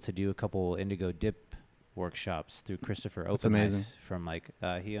was able to do a couple indigo dip workshops through Christopher Openice from like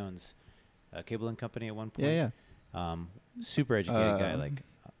he owns a Cable and Company at one point. Yeah. Super educated guy, like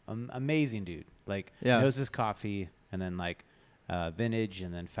amazing dude. Like knows his coffee, and then like vintage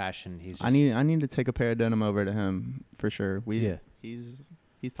and then fashion. He's just I need to take a pair of denim over to him for sure. He's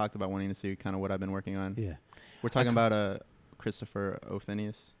talked about wanting to see kind of what I've been working on. Yeah. We're talking about Christopher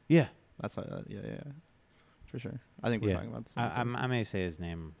Openice. Yeah. That's yeah. For sure. I think we're talking about the same I may say his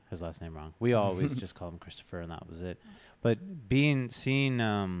last name wrong. We always just call him Christopher, and that was it. But being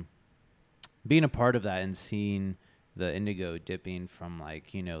a part of that and seeing the indigo dipping from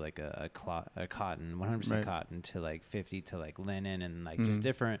like, you know, like a cotton, 100% cotton to like 50 to like linen and like just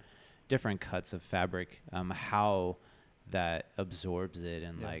different cuts of fabric, how that absorbs it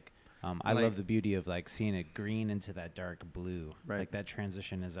and like I love the beauty of like seeing it green into that dark blue. Right. Like that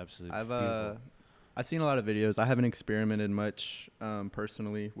transition is absolutely beautiful. I've seen a lot of videos. I haven't experimented much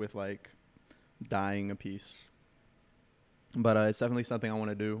personally with like dyeing a piece, but it's definitely something I want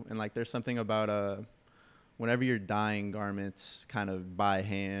to do. And like, there's something about whenever you're dyeing garments kind of by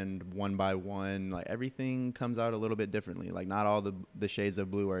hand, one by one, like everything comes out a little bit differently. Like not all the shades of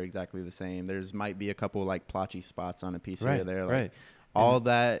blue are exactly the same. There's might be a couple like blotchy spots on a piece here or there. Like all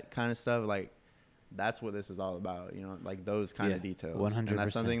that kind of stuff. Like that's what this is all about, you know, like those kind of details. 100%. And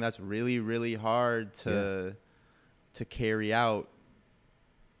that's something that's really, really hard to carry out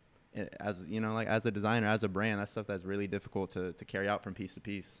as, you know, like as a designer, as a brand. That's stuff that's really difficult to carry out from piece to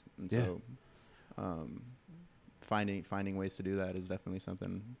piece. And so finding ways to do that is definitely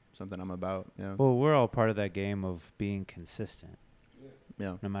something I'm about. Yeah. Well, we're all part of that game of being consistent.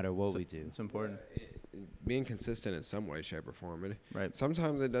 Yeah. No matter what we do. It's important. Being consistent in some way, shape, or form. Right.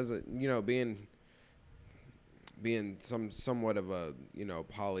 Sometimes it doesn't, you know, being somewhat of a, you know,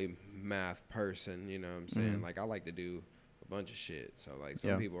 polymath person, you know what I'm saying? Like I like to do a bunch of shit. So like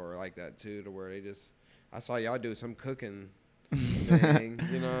some people are like that too, to where they just, I saw y'all do some cooking thing.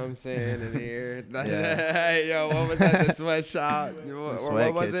 You know what I'm saying? In here. Hey, yo, what was that? The sweatshop.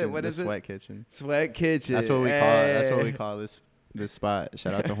 What was it? What is it? Sweat Kitchen. Sweat Kitchen. That's what we call it. That's what we call this spot.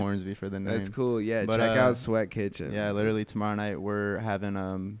 Shout out to Hornsby for the name. That's cool. Yeah, but, check out Sweat Kitchen. Yeah, literally tomorrow night we're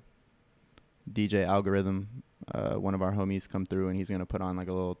having DJ Algorithm, one of our homies, come through, and he's gonna put on like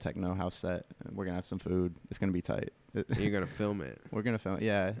a little techno house set. And we're gonna have some food. It's gonna be tight. You're gonna film it. We're gonna film it.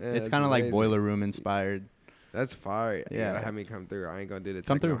 Yeah, it's kind of like Boiler Room inspired. That's fire. Yeah, you gotta have me come through. I ain't gonna do the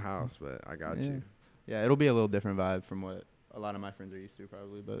techno house, but I got you. Yeah, it'll be a little different vibe from what a lot of my friends are used to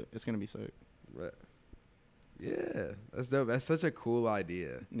probably, but it's gonna be sick. But yeah, that's dope. That's such a cool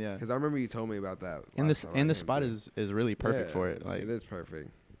idea. Yeah, because I remember you told me about that. And the spot is really perfect for it. Like it is perfect.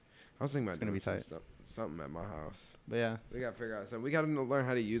 I was thinking about doing something at my house. But yeah, we gotta figure out something. We gotta learn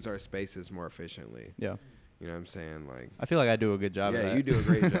how to use our spaces more efficiently. Yeah. You know what I'm saying? Like, I feel like I do a good job. Yeah, you do a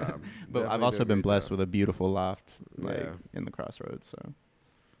great job. But I've also been blessed with a beautiful loft, in the Crossroads. So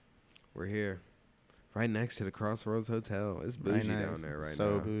we're here, right next to the Crossroads Hotel. It's bougie down there right now.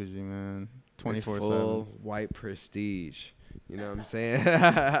 So bougie, man. 24/7. Full white prestige. You know what I'm saying?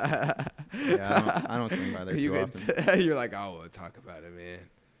 Yeah, I don't swing by there too often. You're like, I will talk about it, man.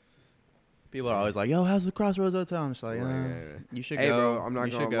 People are always like, "Yo, how's the Crossroads Hotel?" I'm just like, you should go. Bro, I'm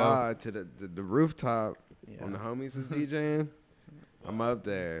not gonna lie, to the rooftop when the homies is DJing. I'm up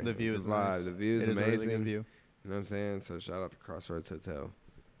there. The view is live. Nice. The view is amazing. A really good view. You know what I'm saying? So shout out to Crossroads Hotel.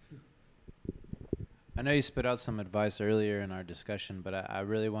 I know you spit out some advice earlier in our discussion, but I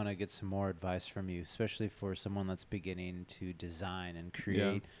really want to get some more advice from you, especially for someone that's beginning to design and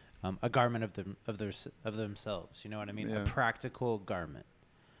create a garment of themselves. You know what I mean? Yeah. A practical garment.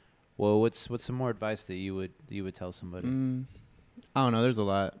 Well, what's some more advice that you would tell somebody? I don't know. There's a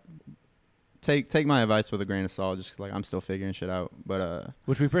lot. Take my advice with a grain of salt. Just like I'm still figuring shit out, but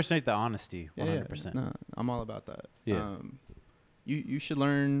which we appreciate the honesty, 100%. Yeah, no, I'm all about that. Yeah. You should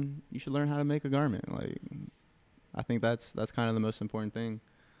learn how to make a garment. Like, I think that's kind of the most important thing.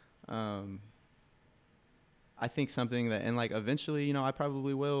 I think something that, and like eventually, I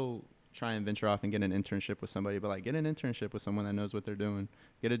probably will try and venture off and get an internship with somebody, but like get an internship with someone that knows what they're doing.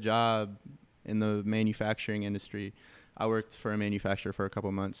 Get a job in the manufacturing industry. I worked for a manufacturer for a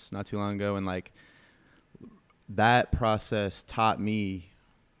couple months not too long ago, and like that process taught me,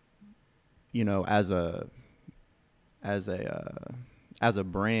 as a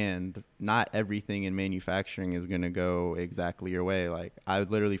brand, not everything in manufacturing is going to go exactly your way. Like, I would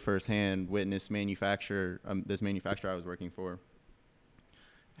literally firsthand witness this manufacturer I was working for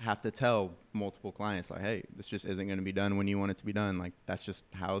have to tell multiple clients, like, hey, this just isn't going to be done when you want it to be done. Like, that's just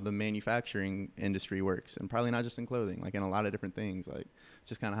how the manufacturing industry works. And probably not just in clothing, like in a lot of different things. Like, it's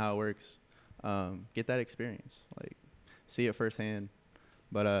just kind of how it works. Get that experience, like see it firsthand.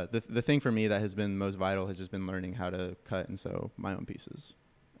 But the thing for me that has been most vital has just been learning how to cut and sew my own pieces.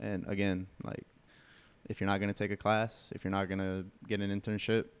 And again, like, if you're not going to take a class, if you're not going to get an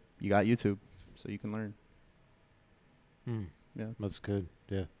internship, you got YouTube, so you can learn. Yeah, that's good.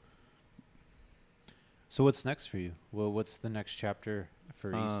 Yeah. So what's next for you? Well, what's the next chapter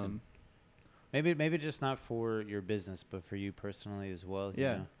for Easton? Maybe just not for your business, but for you personally as well.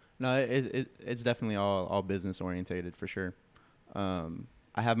 Yeah. No, it's definitely all business orientated for sure.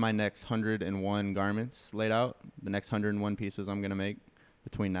 I have my next 101 garments laid out. The next 101 pieces I'm gonna make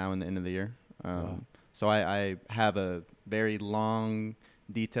between now and the end of the year. Wow. So I have a very long,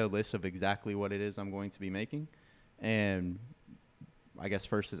 detailed list of exactly what it is I'm going to be making, and I guess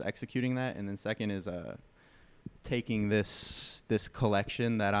first is executing that, and then second is taking this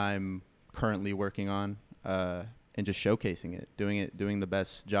collection that I'm currently working on and just showcasing it, doing the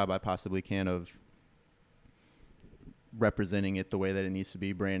best job I possibly can of representing it the way that it needs to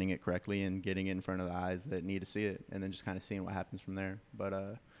be, branding it correctly, and getting it in front of the eyes that need to see it, and then just kind of seeing what happens from there.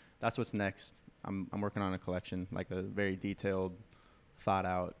 But that's what's next. I'm working on a collection, like a very detailed, thought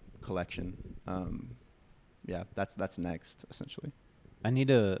out collection. Yeah, that's next essentially. I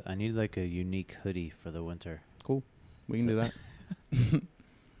need like a unique hoodie for the winter. Cool. We can do that.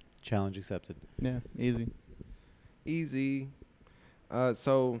 Challenge accepted. Yeah, easy.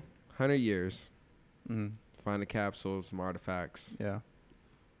 So 100 years. Mm-hmm. Find a capsule, some artifacts. Yeah.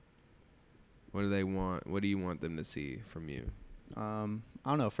 What do they want? What do you want them to see from you? I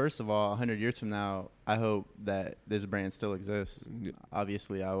don't know. First of all, 100 years from now, I hope that this brand still exists. Yeah.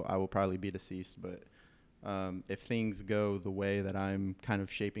 Obviously, I will probably be deceased, but if things go the way that I'm kind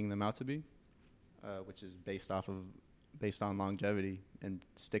of shaping them out to be, which is based on longevity and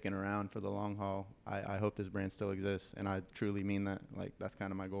sticking around for the long haul, I hope this brand still exists, and I truly mean that. Like, that's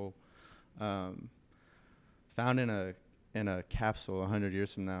kind of my goal. Found in a capsule 100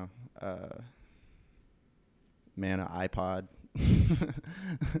 years from now, man, an iPod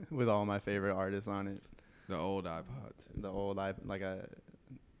with all my favorite artists on it. The old iPod. The old like a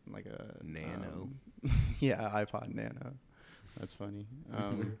Nano. Yeah, iPod Nano. That's funny.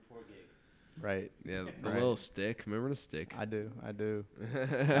 4 gig. Right. Yeah, the little stick. Remember the stick? I do. That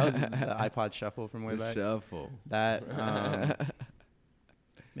was the iPod Shuffle from way back. Shuffle. That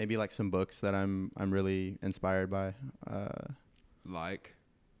maybe like some books that I'm really inspired by. Like?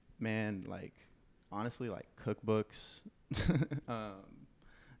 Man, like honestly, like cookbooks.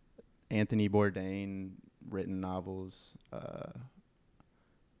 Anthony Bourdain written novels.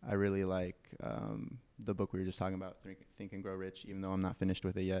 I really like the book we were just talking about, Think and Grow Rich, even though I'm not finished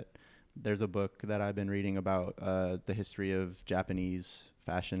with it yet. There's a book that I've been reading about the history of Japanese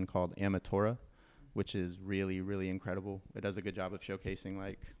fashion called Amatora, which is really, really incredible. It does a good job of showcasing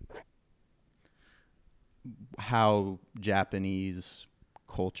like how Japanese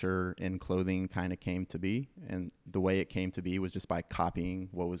culture and clothing kind of came to be, and the way it came to be was just by copying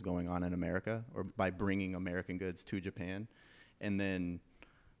what was going on in America, or by bringing American goods to Japan, and then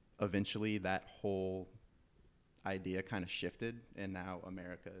eventually that whole idea kind of shifted, and now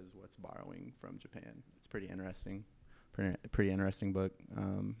America is what's borrowing from Japan. It's pretty interesting. Pretty interesting book.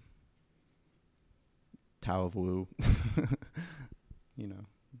 Tao of Wu. You know,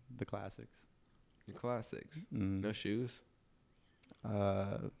 the classics. The classics. Mm. No shoes?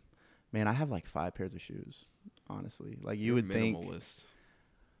 Man, I have like 5 pairs of shoes, honestly. Like you would think. Minimalist.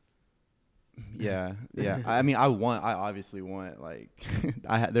 Yeah. I mean, I obviously want like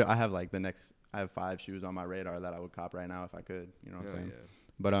I have like I have 5 shoes on my radar that I would cop right now if I could. You know what I'm saying? Yeah.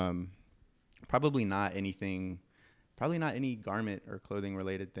 But probably not anything. Probably not any garment or clothing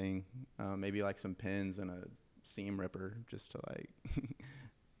related thing. Maybe like some pins and a seam ripper just to like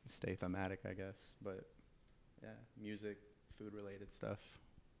stay thematic, I guess. But yeah, music, food related stuff,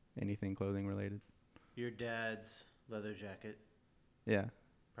 anything clothing related. Your dad's leather jacket, Yeah.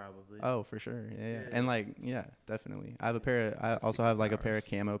 probably. Oh, for sure. Yeah. Yeah. And like, yeah, definitely. I also have like a pair of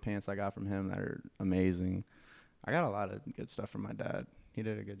camo pants I got from him that are amazing. I got a lot of good stuff from my dad. He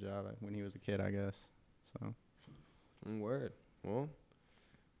did a good job when he was a kid, I guess. So. Word. Well,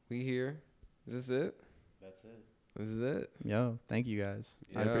 we here. Is this it? That's it. This is it. Yo, thank you guys.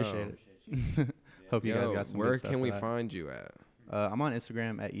 I Yo. appreciate it. Appreciate you. Hope you guys got some where good stuff can for we that. find you at? I'm on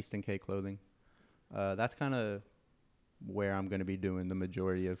Instagram at Easton K Clothing. That's kind of where I'm going to be doing the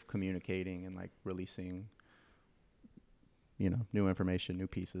majority of communicating and like releasing, you know, new information, new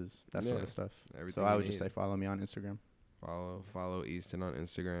pieces, that sort of stuff. Everything So I you would just need. say follow me on Instagram. Follow Easton on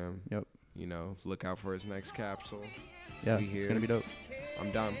Instagram. Yep. You know, look out for his next capsule. Yeah, We it's here. going to be dope.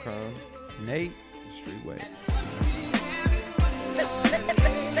 I'm Dom Crown. Nate. Streetway.